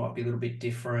it might be a little bit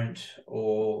different,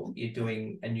 or you're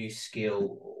doing a new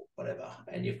skill or whatever,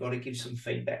 and you've got to give some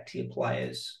feedback to your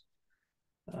players,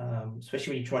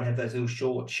 especially when you try and have those little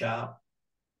short, sharp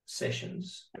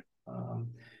sessions.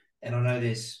 And I know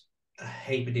there's a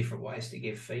heap of different ways to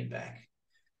give feedback.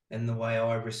 And the way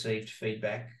I received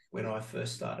feedback when I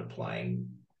first started playing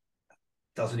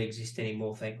doesn't exist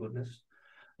anymore, thank goodness.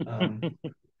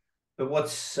 But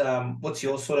what's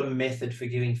your sort of method for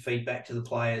giving feedback to the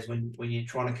players when you're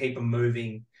trying to keep them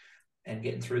moving and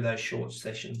getting through those short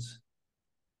sessions?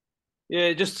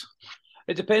 Yeah,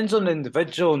 it depends on the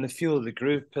individual and the feel of the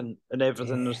group and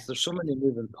everything. Yeah. There's so many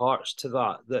moving parts to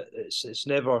that it's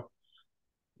never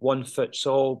one fits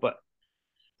all. But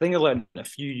I think I learned a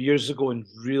few years ago and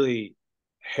really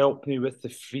helped me with the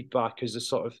feedback is the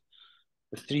sort of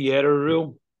the 3 error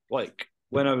rule. Like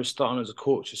when I was starting as a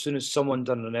coach, as soon as someone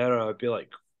done an error, I'd be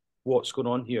like, what's going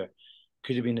on here?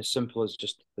 Could have been as simple as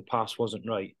just the pass wasn't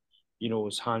right.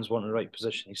 His hands weren't in the right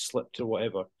position, he slipped or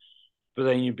whatever. But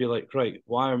then you'd be like, right,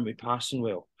 why aren't we passing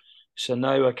well? So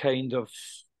now I kind of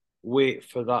wait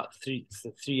for the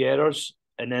 3 errors,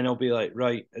 and then I'll be like,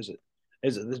 right, is it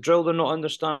the drill they're not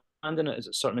understanding it? Is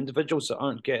it certain individuals that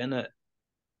aren't getting it?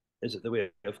 Is it the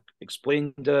way I've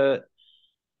explained it?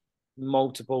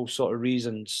 Multiple sort of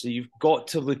reasons. So you've got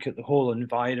to look at the whole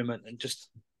environment and just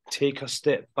take a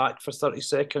step back for 30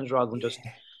 seconds rather than just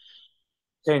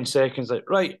 10 seconds. Like,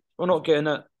 right, we're not getting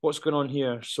it. What's going on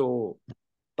here? So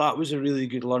that was a really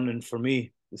good learning for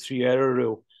me, the 3 error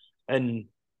rule. And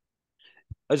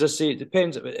as I say, it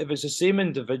depends. If it's the same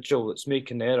individual that's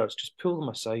making errors, just pull them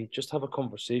aside, just have a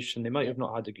conversation. They might have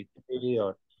not had a good day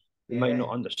or they might not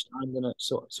understand it.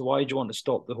 So why do you want to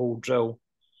stop the whole drill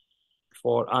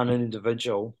for an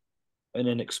individual and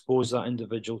then expose that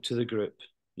individual to the group?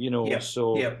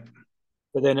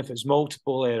 But then if it's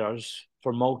multiple errors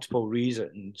for multiple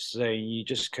reasons, then you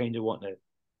just kind of want to,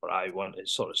 or I want to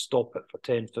sort of stop it for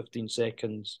 10, 15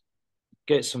 seconds,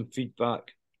 get some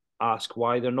feedback, ask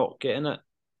why they're not getting it,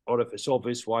 or if it's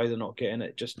obvious why they're not getting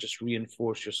it, just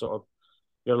reinforce your sort of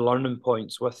your learning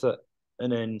points with it.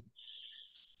 And then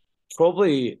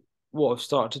probably what I've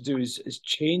started to do is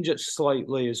change it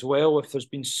slightly as well. If there's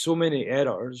been so many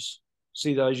errors,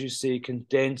 see that, as you say,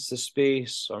 condense the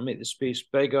space or make the space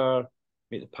bigger,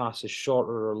 make the passes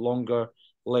shorter or longer,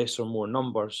 less or more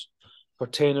numbers for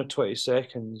 10 or 20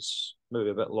 seconds, maybe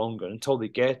a bit longer until they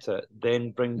get it,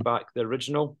 then bring back the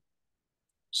original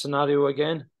scenario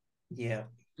again. Yeah.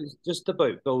 It's just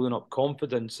about building up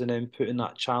confidence and then putting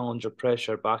that challenge or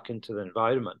pressure back into the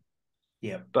environment.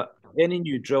 Yeah. But any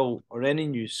new drill or any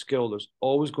new skill, there's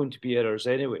always going to be errors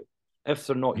anyway. If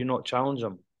they're not, you're not challenging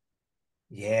them.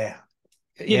 Yeah.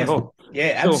 Yeah,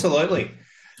 absolutely.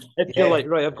 If you're like,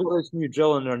 right, I've got this new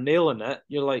drill and they're nailing it,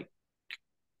 you're like,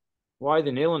 why are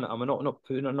they nailing it? Am I not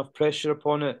putting enough pressure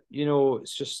upon it?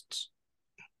 It's just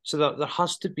so that there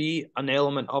has to be an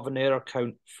element of an error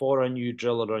count for a new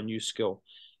drill or a new skill.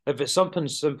 If it's something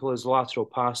as simple as lateral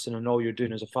passing and all you're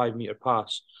doing is a 5-meter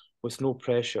pass with no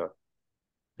pressure,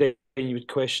 then you would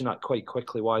question that quite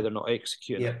quickly why they're not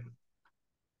executing it.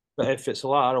 But if it's a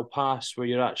lateral pass where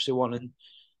you're actually wanting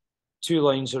 2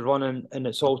 lines of running and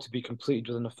it's all to be completed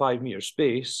within a 5-meter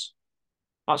space,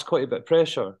 that's quite a bit of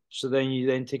pressure. So then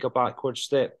you take a backward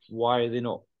step. Why are they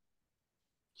not?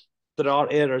 There are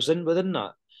errors within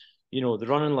that. The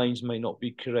running lines might not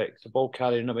be correct. The ball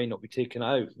carrying it might not be taken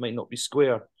out, might not be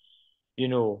square.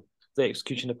 The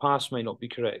execution of the pass might not be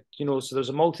correct. So there's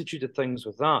a multitude of things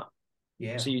with that.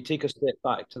 Yeah. So you take a step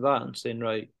back to that and saying,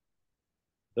 right,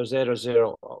 there's errors there.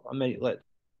 I might let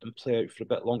them play out for a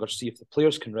bit longer, see if the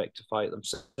players can rectify it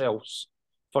themselves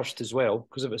first as well.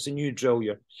 Because if it's a new drill,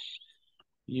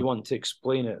 you want to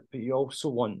explain it, but you also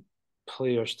want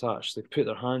players to actually put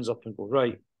their hands up and go,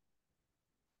 right,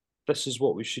 this is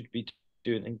what we should be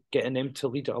doing, and getting them to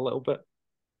lead it a little bit.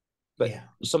 But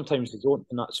sometimes they don't,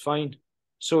 and that's fine.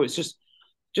 So it's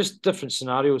just different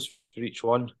scenarios for each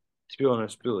one, to be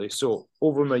honest, Billy. So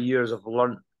over my years, I've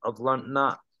learned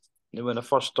that. When I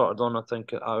first started on, I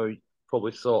think I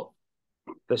probably thought,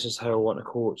 this is how I want to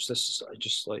coach. I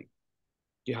just like,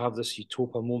 you have this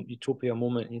utopia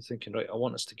moment, and you're thinking, right, I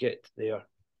want us to get there,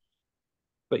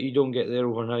 but you don't get there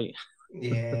overnight.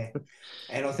 Yeah,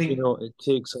 and I think it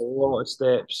takes a lot of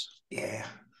steps. Yeah,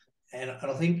 and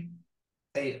I think,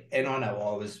 and I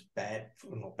know I was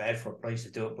not bad for it, but I used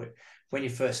to do it. But when you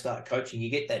first start coaching, you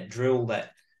get that drill,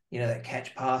 that that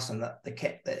catch pass, and that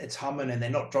it's humming, and they're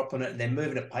not dropping it, and they're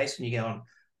moving at pace, and you're going,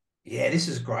 yeah, this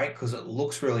is great because it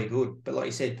looks really good. But like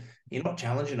you said, you're not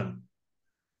challenging them.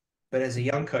 But as a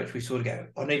young coach, we sort of go,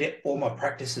 I need all my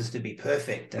practices to be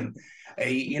perfect, and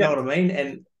you know what I mean.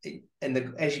 And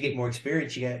as you get more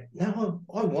experience, you go, no,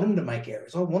 I want them to make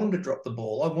errors. I want them to drop the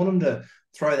ball. I want them to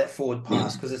throw that forward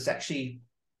pass because it's actually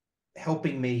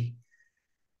helping me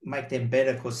make them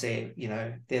better because they're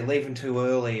leaving too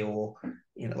early, or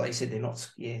like you said,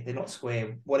 they're not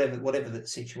square, whatever the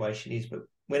situation is. But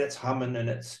when it's humming and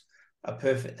it's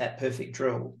that perfect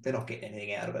drill, they're not getting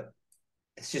anything out of it.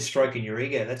 It's just stroking your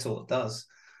ego. That's all it does.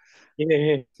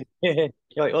 Yeah. You're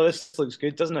like, oh, this looks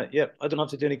good, doesn't it? Yep, I don't have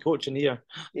to do any coaching here.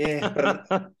 Yeah,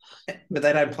 but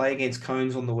they don't play against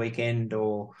cones on the weekend,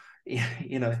 or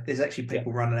there's actually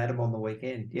people running at them on the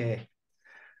weekend. Yeah.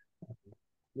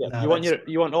 Yeah, No,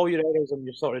 you want all your errors on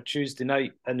your sort of Tuesday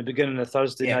night and the beginning of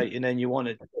Thursday night, and then you want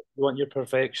your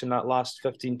perfection that last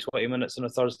 15, 20 minutes on a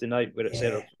Thursday night where it's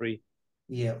error free.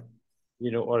 Yeah.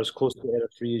 Or as close to error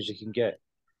free as you can get.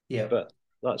 Yeah. But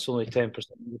that's only 10% of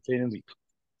the training week.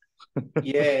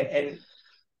 Yeah, and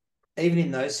even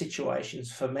in those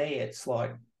situations, for me, it's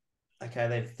like,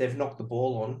 okay, they've knocked the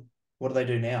ball on. What do they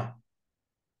do now?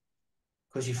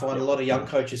 Because you find a lot of young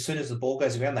coaches, as soon as the ball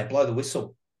goes around, they blow the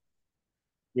whistle.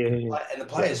 Yeah. And the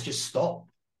players just stop.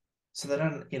 So they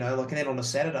don't, and then on a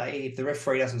Saturday, if the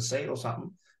referee doesn't see it or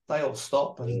something, they all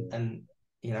stop and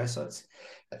so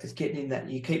it's getting in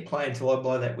that. You keep playing till I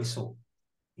blow that whistle,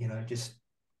 just.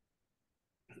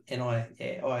 And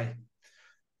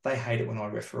they hate it when I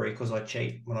referee, because I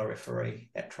cheat when I referee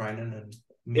at training and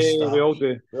miss stuff. We all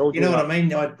do. What I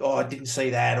mean? I didn't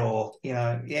see that, or he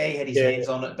had his hands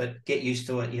on it, but get used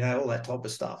to it, all that type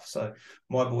of stuff. So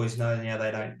my boys know,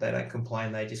 they don't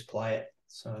complain, they just play it.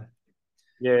 So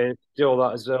yeah, do all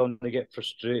that as well, and they get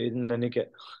frustrated, and then they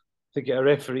get a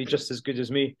referee just as good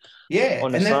as me. Yeah,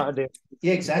 on a Saturday.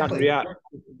 Yeah, exactly.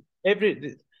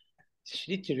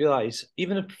 You need to realise,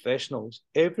 even the professionals,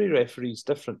 every referee is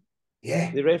different.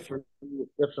 Yeah, they referee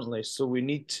differently, so we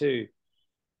need to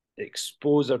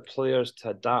expose our players to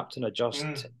adapt and adjust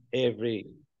to every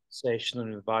session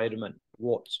and environment.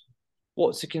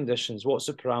 What's the conditions? What's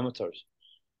the parameters?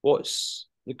 What's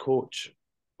the coach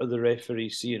or the referee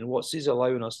seeing? What's he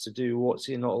allowing us to do? What's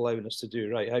he not allowing us to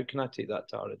do? Right? How can I take that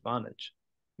to our advantage?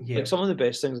 Yeah. Like, some of the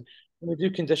best things when we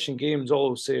do condition games, all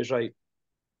I'll say is, right,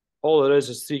 all there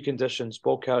is 3 conditions.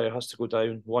 Ball carrier has to go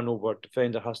down, 1 over,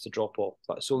 defender has to drop off.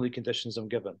 That's the only conditions I'm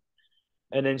given.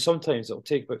 And then sometimes it'll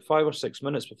take about 5 or 6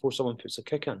 minutes before someone puts a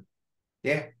kick in.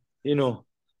 Yeah. And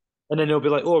then they'll be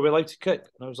like, oh, are we allowed to kick?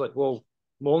 And I was like, well,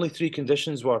 my only 3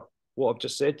 conditions were what I've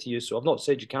just said to you. So I've not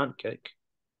said you can't kick,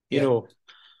 And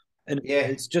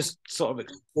it's just sort of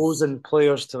exposing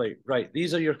players to, like, right,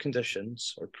 these are your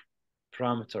conditions or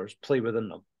parameters, play within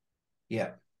them.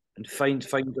 Yeah. And find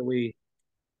a way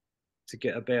to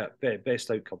get a best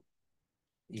outcome.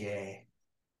 Yeah.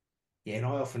 Yeah, and I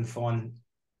often find,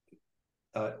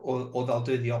 or they'll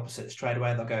do the opposite straight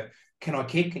away. They'll go, "Can I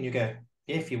kick?" And you go,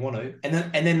 "Yeah, if you want to."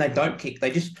 And then they don't kick.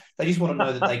 They just want to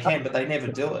know that they can, but they never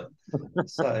do it.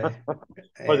 So,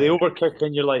 or they overkick,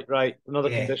 and you're like, right, another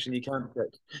condition you can't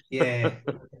kick. Yeah,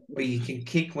 but you can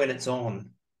kick when it's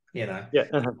on. Yeah.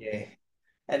 Yeah.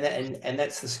 And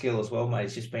that's the skill as well, mate.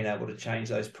 It's just being able to change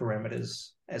those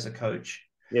parameters as a coach.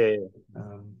 Yeah.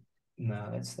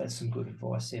 No, that's some good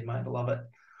advice there, mate. Love it.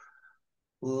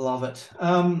 Love it.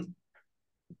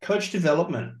 Coach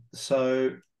development.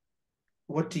 So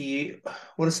what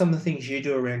are some of the things you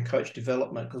do around coach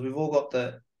development? Because we've all got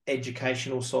the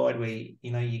educational side where,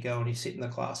 you go and you sit in the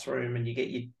classroom and you get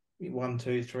your 1,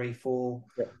 2, 3, 4,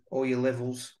 all your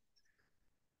levels.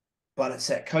 But it's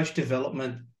that coach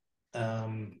development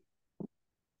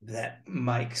that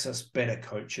makes us better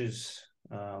coaches,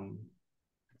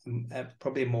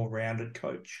 probably a more rounded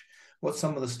coach. What's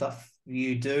some of the stuff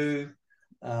you do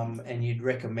and you'd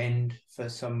recommend for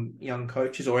some young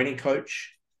coaches or any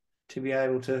coach to be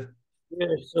able to? Yeah,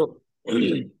 so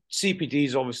CPD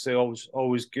is obviously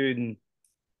always good, and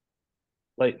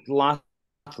like last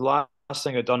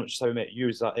thing I've done, which is how I met you,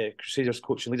 is that Crusaders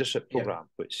Coaching Leadership Program,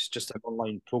 which is just an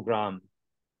online program.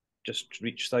 Just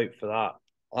reached out for that.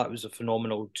 That was a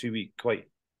phenomenal 2-week, quite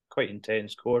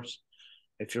intense course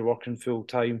if you're working full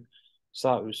time.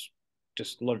 So that was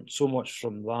just learned so much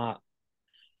from that.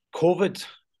 COVID,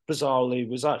 bizarrely,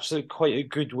 was actually quite a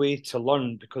good way to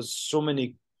learn, because so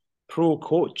many pro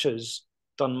coaches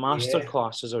done master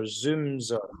classes or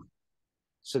Zooms,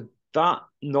 so that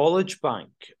knowledge bank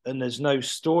and is now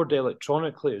stored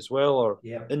electronically as well, or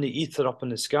in the ether up in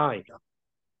the sky.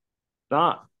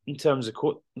 That, in terms of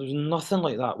there's nothing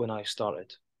like that when I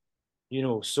started,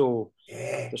 so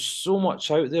there's so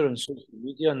much out there on social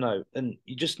media now, and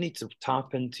you just need to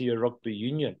tap into your rugby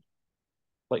union.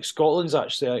 Like Scotland's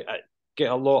actually, I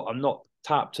get a lot, I'm not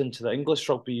tapped into the English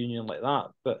rugby union like that,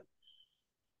 but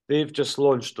they've just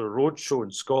launched a roadshow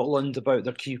in Scotland about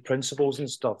their key principles and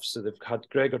stuff. So they've had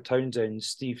Gregor Townsend,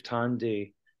 Steve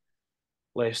Tandy,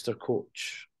 Leicester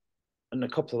coach, and a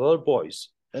couple of other boys,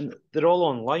 and they're all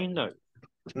online now.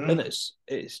 And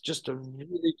it's just a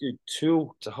really good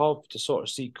tool to have to sort of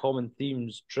see common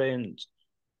themes, trends,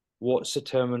 what's the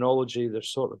terminology they're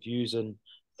sort of using,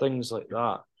 things like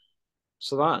that.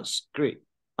 So that's great.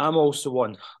 I'm also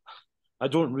one. I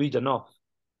don't read enough,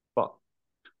 but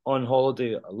on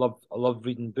holiday I love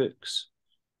reading books,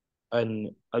 and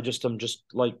I'm just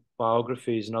like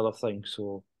biographies and other things.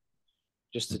 So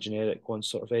just the generic ones,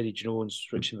 sort of Eddie Jones,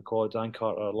 Richie McCaw, Dan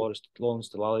Carter, Lawrence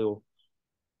Delalio,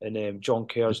 and John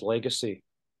Kerr's Legacy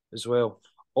as well.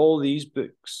 All these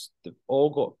books, they've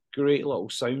all got great little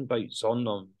sound bites on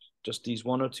them. Just these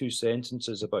one or two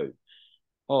sentences about,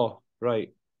 oh,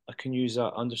 right, I can use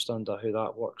that, understand that, how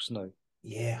that works now.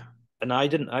 Yeah. And I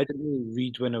didn't really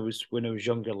read when I was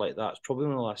younger like that. It's probably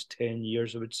in the last 10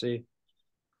 years, I would say,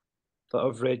 that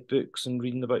I've read books and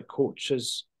reading about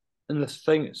coaches. And the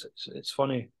thing it's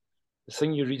funny, the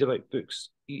thing you read about books,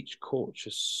 each coach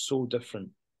is so different.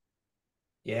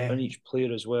 Yeah. And each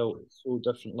player as well is so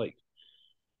different. Like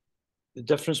the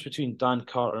difference between Dan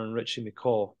Carter and Richie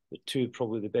McCaw, the two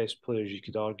probably the best players you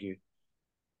could argue.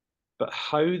 But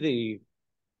how they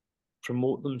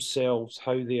promote themselves,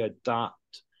 how they adapt,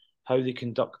 how they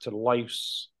conduct their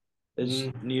lives is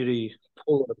nearly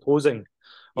polar opposing,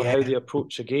 or how they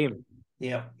approach a game.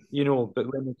 Yeah. You know,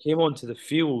 but when they came onto the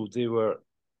field, they were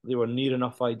near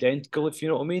enough identical, if you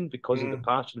know what I mean, because of the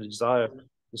passion, the desire,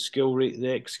 the skill rate,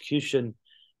 the execution,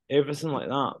 everything like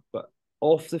that. But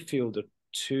off the field, they're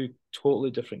two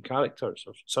totally different characters,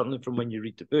 or certainly from when you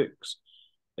read the books.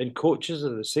 And coaches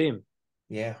are the same.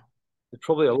 Yeah.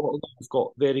 Probably a lot of them have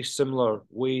got very similar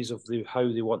ways of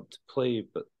how they want to play,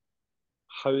 but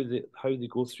how they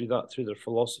go through that through their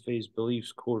philosophies,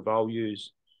 beliefs, core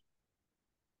values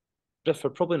differ.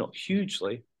 Probably not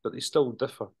hugely, but they still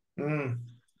differ.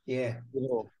 Yeah. You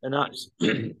know, and that's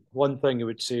one thing I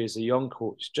would say as a young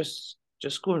coach, just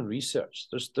go and research.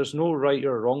 There's no right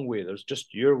or wrong way. There's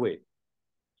just your way.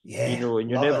 Yeah. You know, and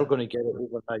you're never going to get it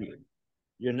overnight.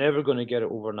 You're never going to get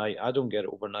it overnight. I don't get it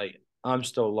overnight. I'm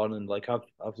still learning. Like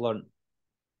I've learned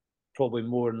probably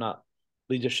more in that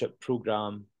leadership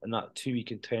program and that 2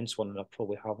 week intense one than I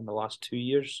probably have in the last 2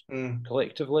 years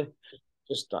collectively.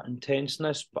 Just that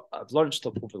intenseness. But I've learned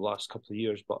stuff over the last couple of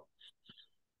years. But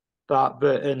that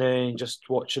bit, and then just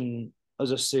watching,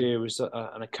 as I say, it was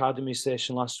an academy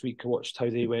session last week. I watched how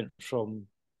they went from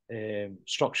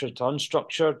structured to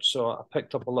unstructured. So I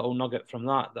picked up a little nugget from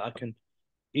that I can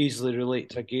easily relate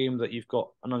to a game that you've got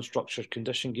an unstructured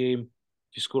condition game.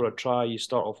 If you score a try, you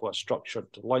start off with a structured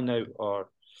line out or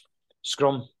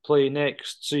scrum play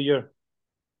next. So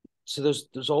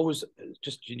there's always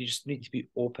you just need to be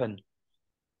open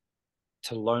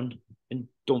to learn and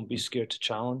don't be scared to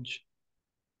challenge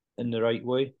in the right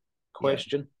way.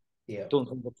 Question. Yeah. Don't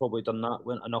think I've probably done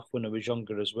that enough when I was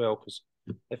younger as well. Because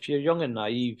if you're young and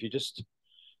naive, you just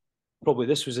probably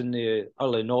this was in the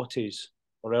early noughties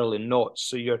or early noughts.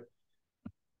 So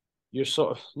you're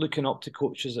sort of looking up to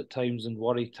coaches at times and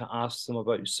worry to ask them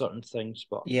about certain things.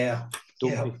 But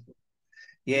don't be.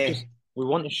 Yeah. We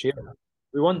want to share.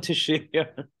 We want to share. Yeah.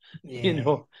 You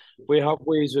know, we have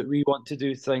ways that we want to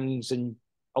do things, and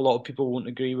a lot of people won't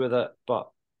agree with it. But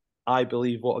I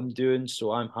believe what I'm doing,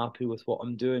 so I'm happy with what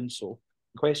I'm doing. So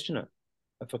question it.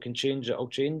 If I can change it, I'll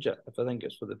change it. If I think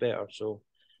it's for the better. So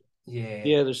yeah.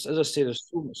 There's, as I say, there's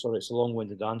so much. Sorry, it's a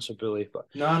long-winded answer, Billy. But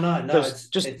no.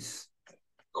 It's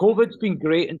COVID's been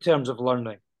great in terms of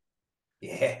learning.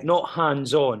 Yeah. Not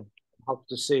hands-on, I have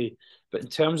to say, but in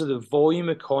terms of the volume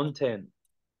of content,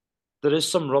 there is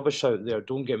some rubbish out there.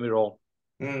 Don't get me wrong.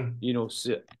 You know,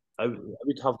 so I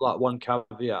would have that one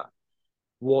caveat.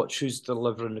 Watch who's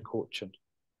delivering the coaching.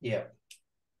 Yeah.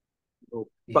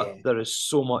 But there is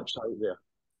so much out there.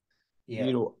 Yeah.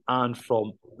 You know, and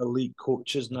from elite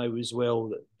coaches now as well,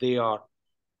 that they are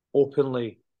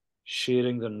openly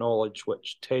sharing their knowledge,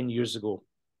 which 10 years ago,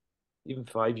 even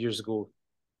 5 years ago,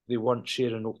 they weren't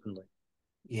sharing openly.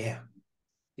 Yeah.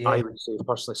 I would say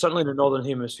personally, certainly in the Northern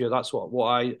Hemisphere, that's what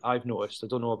I've noticed. I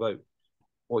don't know about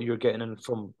what you're getting in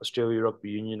from Australia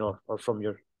Rugby Union or from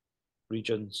your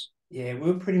regions. Yeah,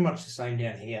 we were pretty much the same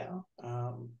down here.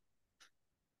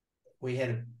 We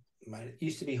had it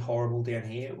used to be horrible down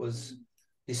here. It was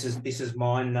this is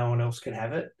mine, no one else can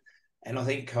have it. And I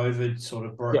think COVID sort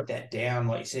of broke that down.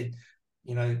 Like you said,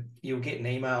 you know, you were getting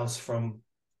emails from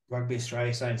Rugby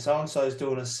Australia saying so and so is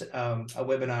doing a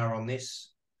webinar on this.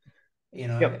 You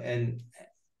know, and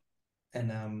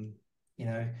you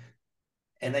know,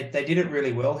 and they did it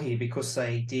really well here because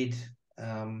they did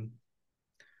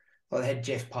they had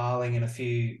Jeff Parling and a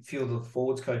few of the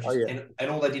forwards coaches, and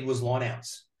all they did was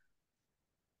lineouts.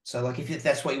 So like if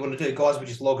that's what you want to do, guys were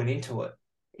just logging into it,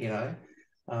 you know,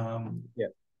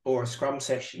 or or a scrum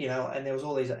session, and there was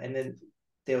all these, and then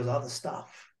there was other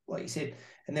stuff, like you said,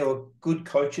 and there were good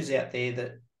coaches out there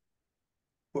that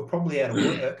were probably out of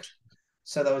work.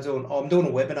 So they were doing, I'm doing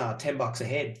a webinar, $10 a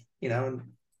head, and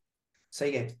so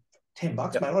you get $10,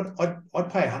 mate.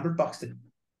 I'd pay $100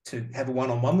 to have a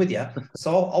one-on-one with you.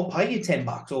 So I'll pay you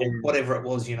 $10 or whatever it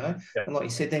was, And like you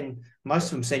said, then most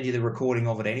of them send you the recording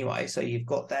of it anyway. So you've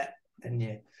got that,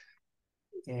 and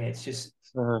it's just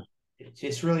it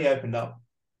just really opened up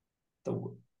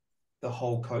the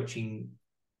whole coaching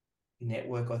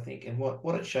network, I think. And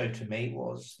what it showed to me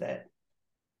was that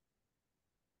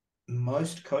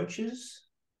most coaches,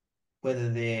 whether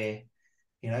they're,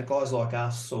 guys like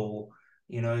us or,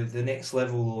 the next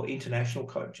level or international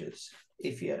coaches,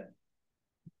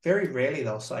 very rarely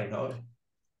they'll say no.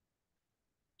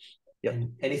 Yep.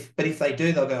 And if they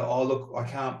do, they'll go, oh, look, I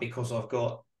can't because I've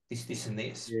got this, and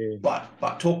this. Yeah.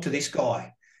 But talk to this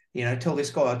guy, tell this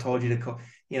guy I told you to,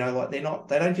 like they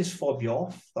don't just fob you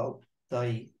off.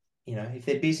 They, if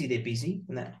they're busy, they're busy,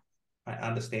 and that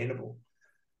understandable.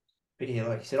 But yeah,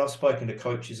 like you said, I've spoken to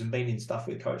coaches and been in stuff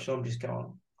with coaches. I'm just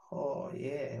going, oh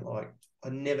yeah, like I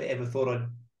never ever thought I'd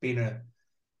been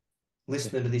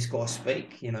listening to this guy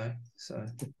speak, So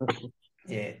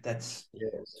yeah, it's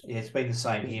been the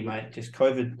same here, mate. Just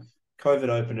COVID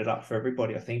opened it up for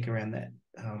everybody, I think, around that.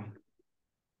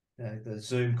 The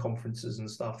Zoom conferences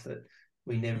and stuff that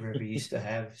we never ever used to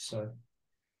have. So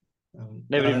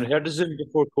never even heard of Zoom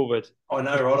before COVID. I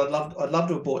know, right? I'd love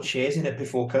to have bought shares in it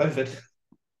before COVID.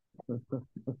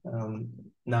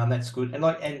 No, and that's good. And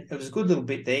it was a good little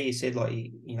bit there. You said, like,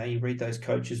 you read those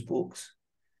coaches' books,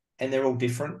 and they're all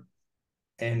different,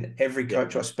 and every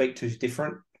coach I speak to is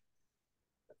different.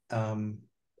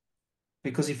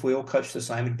 Because if we all coach the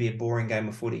same, it'd be a boring game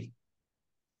of footy.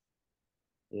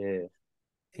 Yeah,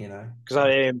 because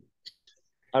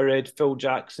I read Phil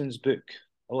Jackson's book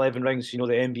 11 Rings. The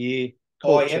NBA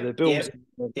coach of the Bulls.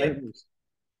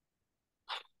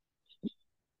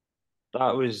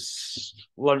 That was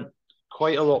learned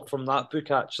quite a lot from that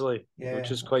book, actually, which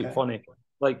is quite funny.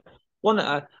 Like,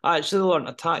 I actually learned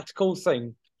a tactical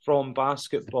thing from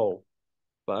basketball,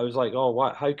 but I was like,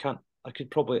 oh, how can't I could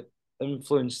probably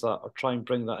influence that or try and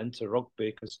bring that into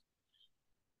rugby, because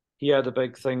he had a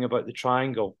big thing about the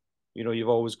triangle. You've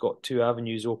always got two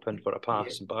avenues open for a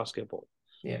pass in basketball.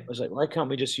 Yeah. I was like, why can't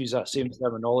we just use that same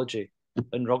terminology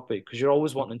in rugby? Because you're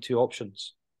always wanting two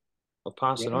options of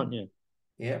passing, aren't you?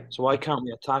 Yeah. So why can't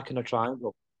we attack in a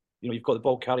triangle? You've got the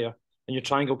ball carrier, and your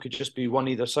triangle could just be one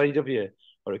either side of you,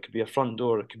 or it could be a front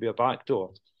door, it could be a back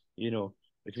door. It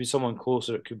could be someone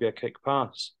closer, it could be a kick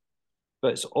pass.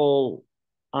 But it's all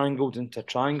angled into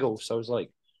triangles. So I was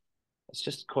like, it's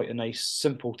just quite a nice,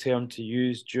 simple term to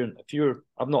use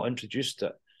I've not introduced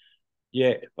it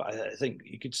yet, but I think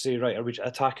you could say, right, are we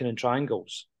attacking in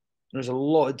triangles? And there's a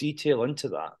lot of detail into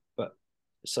that, but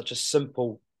it's such a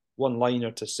simple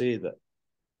one-liner to say that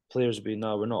players would be,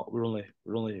 no, we're not. We've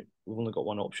only got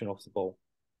one option off the ball.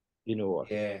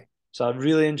 Yeah. So I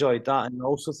really enjoyed that, and I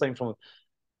also think from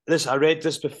this, I read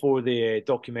this before the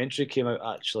documentary came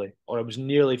out, actually, or I was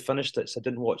nearly finished it, so I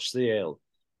didn't watch the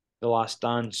Last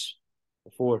Dance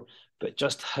before, but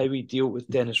just how he dealt with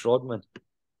Dennis Rodman.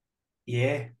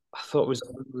 Yeah. I thought it was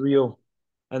unreal,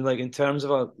 and like in terms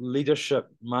of a leadership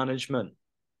management,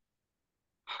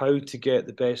 how to get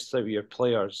the best out of your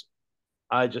players.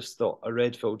 I just thought, I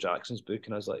read Phil Jackson's book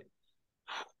and I was like,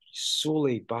 he's so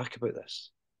laid back about this.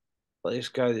 Like this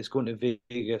guy that's going to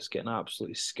Vegas getting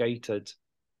absolutely skited,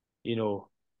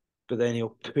 but then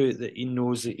he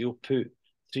knows that he'll put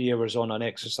 3 hours on an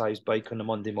exercise bike on a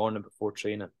Monday morning before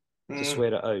training to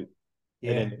swear it out.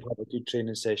 Yeah. And then have a good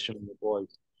training session with the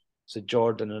boys. So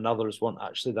Jordan and others weren't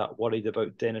actually that worried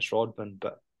about Dennis Rodman.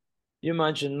 But you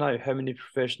imagine now how many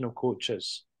professional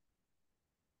coaches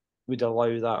would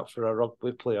allow that for a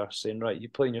rugby player, saying, right, you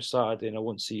play on your Saturday and I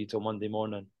won't see you till Monday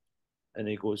morning. And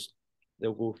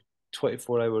they'll go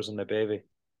 24 hours in the bevy.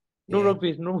 No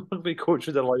rugby coach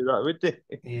would allow that, would they?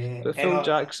 Yeah. But Phil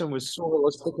Jackson was so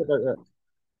realistic about it.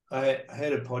 I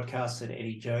heard a podcast that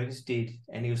Eddie Jones did,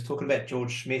 and he was talking about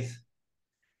George Smith.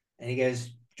 And he goes,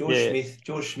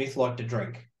 George Smith liked to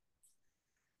drink.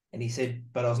 And he said,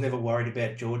 but I was never worried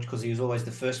about George because he was always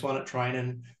the first one at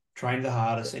training, trained the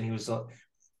hardest. And he was like,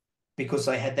 because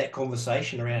they had that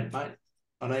conversation around, mate,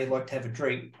 I know you like to have a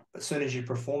drink, but as soon as your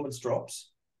performance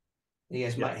drops, he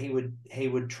goes, mate, he would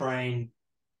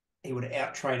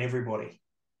out-train everybody.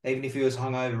 Even if he was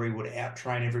hungover, he would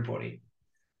out-train everybody.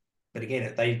 But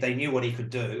again, they knew what he could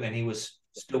do, and he was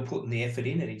still putting the effort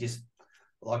in, and he just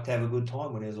liked to have a good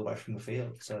time when he was away from the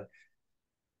field. So,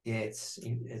 yeah,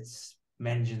 it's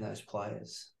managing those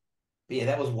players. But yeah,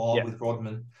 that was wild with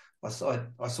Rodman. I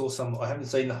saw some. I haven't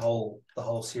seen the whole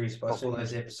series, but I saw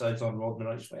those episodes on Rodman.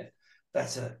 I just went,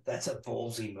 that's a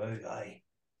ballsy move, eh?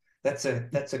 That's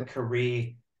a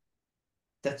career.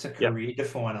 That's a career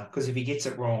definer, because if he gets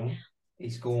it wrong,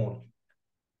 he's gone.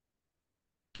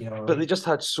 You know what I But mean? they just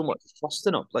had so much trust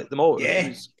in him, like them all.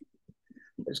 Yeah.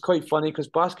 It's quite funny because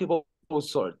basketball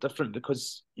is sort of different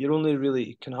because you only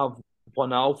really can have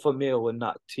one alpha male in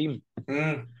that team.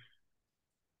 Mm.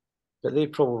 But they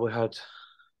probably had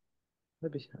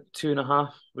maybe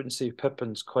 2.5. Wouldn't say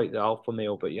Pippin's quite the alpha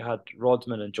male, but you had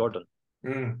Rodman and Jordan.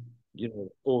 Mm. You know,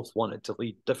 both wanted to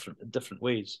lead in different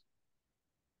ways.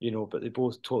 You know, but they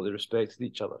both totally respected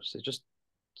each other. So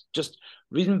just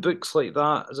reading books like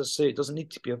that, as I say, it doesn't need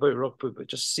to be about rugby, but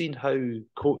just seeing how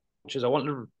coaches. I want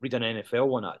to read an NFL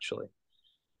one actually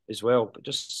as well, but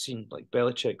just seeing like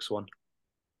Belichick's one.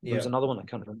 There was another one, I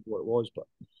can't remember what it was, but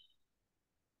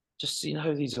just seeing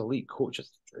how these elite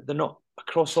coaches, they're not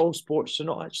across all sports, they're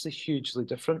not actually hugely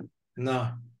different.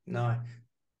 No.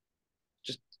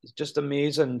 It's just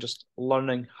amazing, just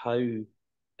learning how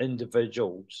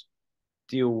individuals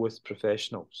deal with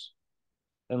professionals.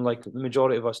 And like the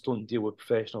majority of us don't deal with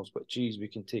professionals, but geez, we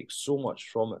can take so much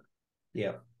from it.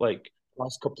 Yeah. Like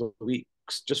last couple of weeks,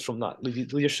 just from that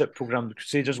leadership program, the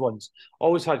Crusaders ones,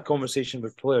 always had conversation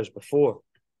with players before.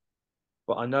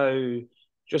 But I now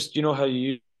just, you know how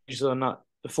you usually on that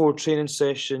before training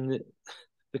session,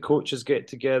 the coaches get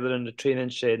together in the training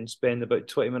shed and spend about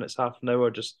 20 minutes, half an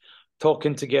hour just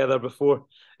talking together before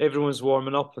everyone's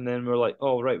warming up. And then we're like,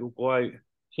 oh, right, we'll go out.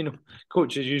 You know,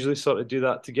 coaches usually sort of do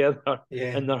that together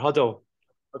in their huddle.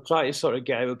 I try to sort of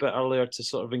get out a bit earlier to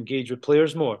sort of engage with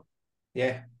players more.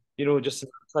 Yeah. You know, just the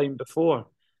time before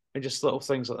and just little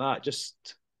things like that.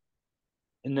 Just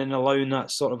and then allowing that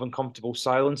sort of uncomfortable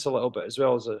silence a little bit as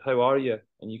well as a, how are you?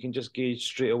 And you can just gauge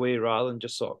straight away rather than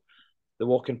just sort of the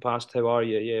walking past, how are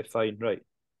you? Yeah, fine, right.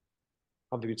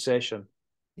 Have a good session.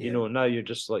 Yeah. You know, now you're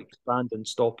just like standing,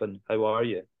 stopping, how are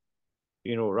you?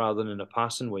 You know, rather than in a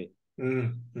passing way.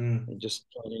 And just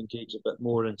trying to engage a bit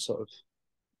more and sort of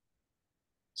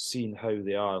seeing how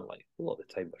they are. Like a lot of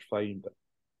the time they're fine, but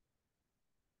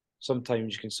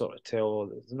sometimes you can sort of tell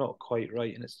they're not quite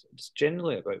right. And it's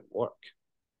generally about work.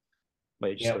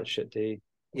 Might just had a shit day.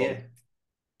 Yeah.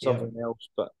 Something else,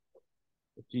 but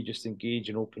if you just engage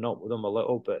and open up with them a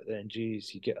little bit, then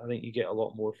geez, I think you get a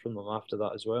lot more from them after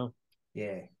that as well.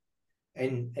 Yeah.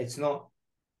 And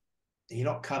you're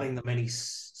not cutting them any,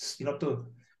 you're not doing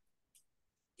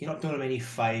them any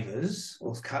favors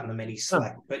or cutting them any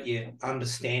slack, but you're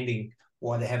understanding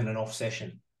why they're having an off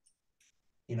session.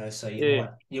 You know, so you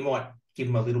might give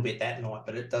them a little bit that night,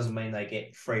 but it doesn't mean they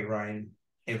get free reign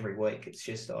every week. It's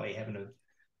just, you're having a,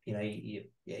 you know, you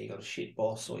got a shit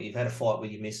boss, or you've had a fight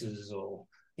with your missus, or,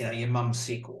 you know, your mum's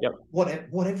sick, or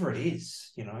whatever it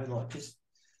is, you know, like just,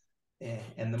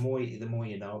 and the more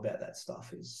you know about that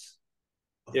stuff is,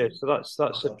 so that's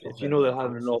if you know they're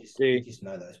having an off day, you just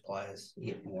know those players, you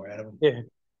get more out of them. Yeah.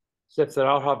 So if they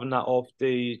are having that off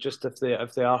day, just if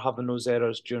they are having those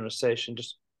errors during a session,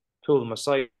 just pull them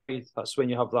aside. That's when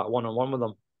you have that one-on-one with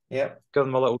them. Yeah. Give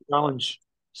them a little challenge,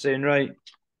 saying, right,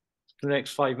 for the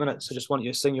next 5 minutes, I just want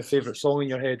you to sing your favourite song in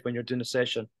your head when you're doing a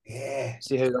session. Yeah.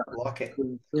 See how that like it.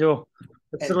 You know,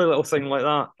 a silly little thing like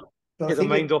that. Get the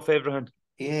mind off everything.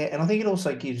 Yeah, and I think it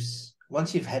also gives,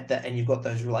 once you've had that and you've got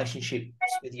those relationships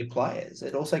with your players,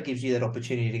 it also gives you that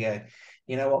opportunity to go,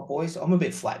 you know what, boys, I'm a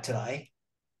bit flat today.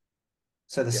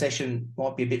 So the session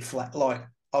might be a bit flat. Like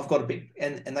I've got a bit,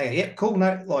 and they go, yeah, cool.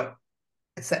 No, like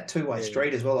it's that two-way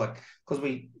street as well. Like, because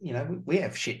we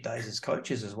have shit days as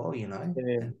coaches as well, you know.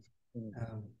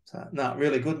 So no,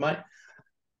 really good, mate.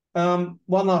 One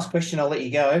last question, I'll let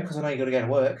you go because I know you got to go to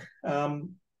work.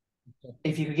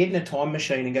 If you could get in a time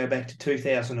machine and go back to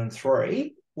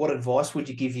 2003, what advice would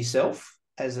you give yourself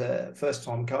as a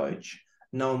first-time coach,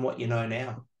 knowing what you know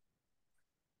now?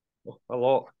 A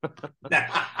lot.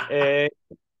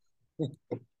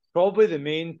 Probably the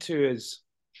main two is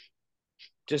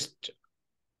just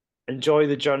enjoy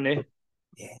the journey.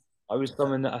 Yeah. I was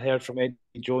something that I heard from Eddie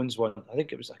Jones one. I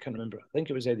can't remember. I think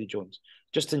it was Eddie Jones.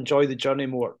 Just enjoy the journey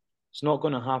more. It's not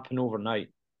going to happen overnight.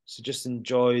 So just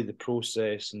enjoy the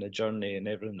process and the journey and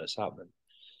everything that's happening.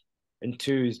 And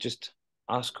two is just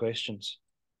ask questions.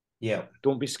 Yeah.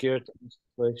 Don't be scared to ask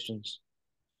questions.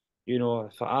 You know,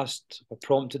 if I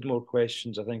prompted more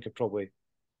questions, I think I probably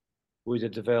would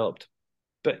have developed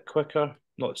a bit quicker.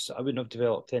 I wouldn't have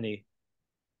developed any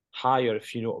higher,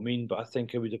 if you know what I mean, but I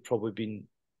think I would have probably been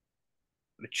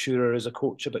maturer as a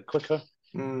coach a bit quicker.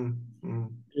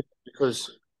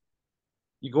 Because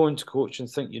you go into coach and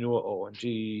think you know it all, and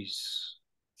geez,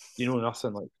 you know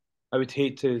nothing. Like I would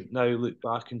hate to now look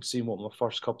back and see what my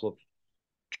first couple of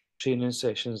training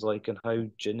sessions like and how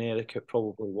generic it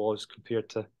probably was compared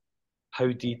to how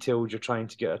detailed you're trying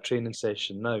to get a training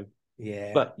session now.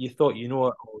 Yeah. But you thought, it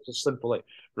was just simple, like,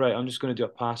 right, I'm just going to do a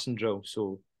passing drill.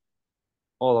 So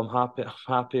I'm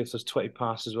happy if there's 20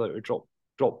 passes without a drop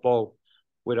ball.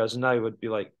 Whereas now I'd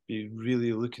be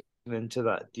really looking into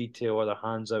that detail, are their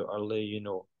hands out early,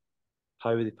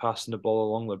 how are they passing the ball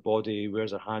along their body,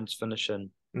 where's their hands finishing,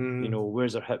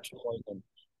 where's their hips pointing,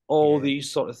 all these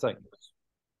sort of things.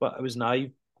 But I was not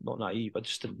naive, I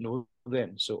just didn't know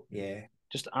then. So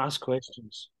just ask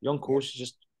questions. Young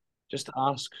coaches, just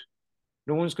ask.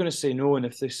 No one's going to say no, and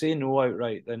if they say no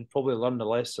outright, then probably learn the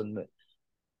lesson that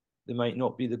they might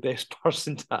not be the best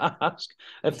person to ask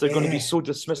if they're going to be so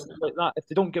dismissive like that. If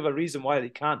they don't give a reason why they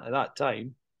can't at that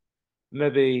time,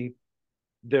 maybe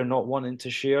they're not wanting to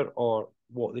share, or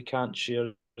what they can't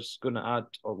share is going to add,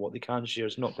 or what they can share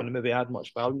is not going to maybe add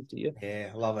much value to you. Yeah,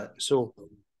 love it. So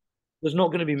there's not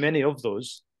going to be many of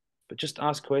those, but just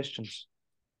ask questions.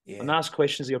 And ask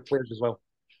questions of your players as well.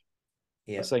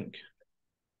 I think,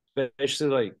 especially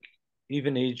like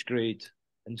even age grade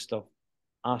and stuff,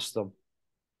 ask them,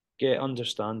 get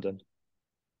understanding,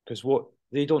 because what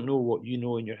they don't know what you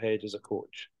know in your head as a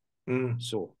coach.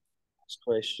 So ask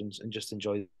questions and just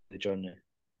enjoy the journey.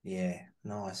 Yeah,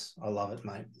 nice. I love it,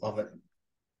 mate. Love it.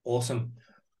 Awesome.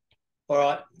 All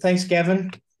right. Thanks,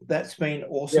 Gavin. That's been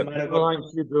awesome, mate. Thank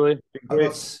you, Billy.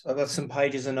 I've got some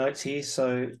pages of notes here,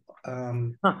 so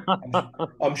I'm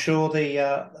sure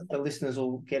the listeners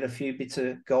will get a few bits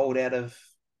of gold out of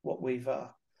what we've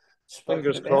spoken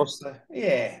Fingers about. crossed. So,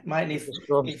 yeah, mate.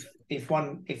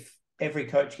 If every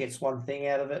coach gets one thing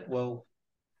out of it, well,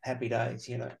 happy days,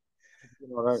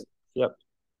 All right. Yep.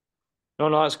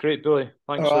 No, that's great, Billy.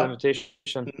 Thanks for the invitation.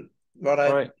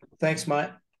 Right. Thanks,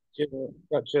 mate.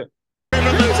 That's it.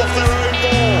 Moves off their own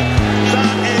ball.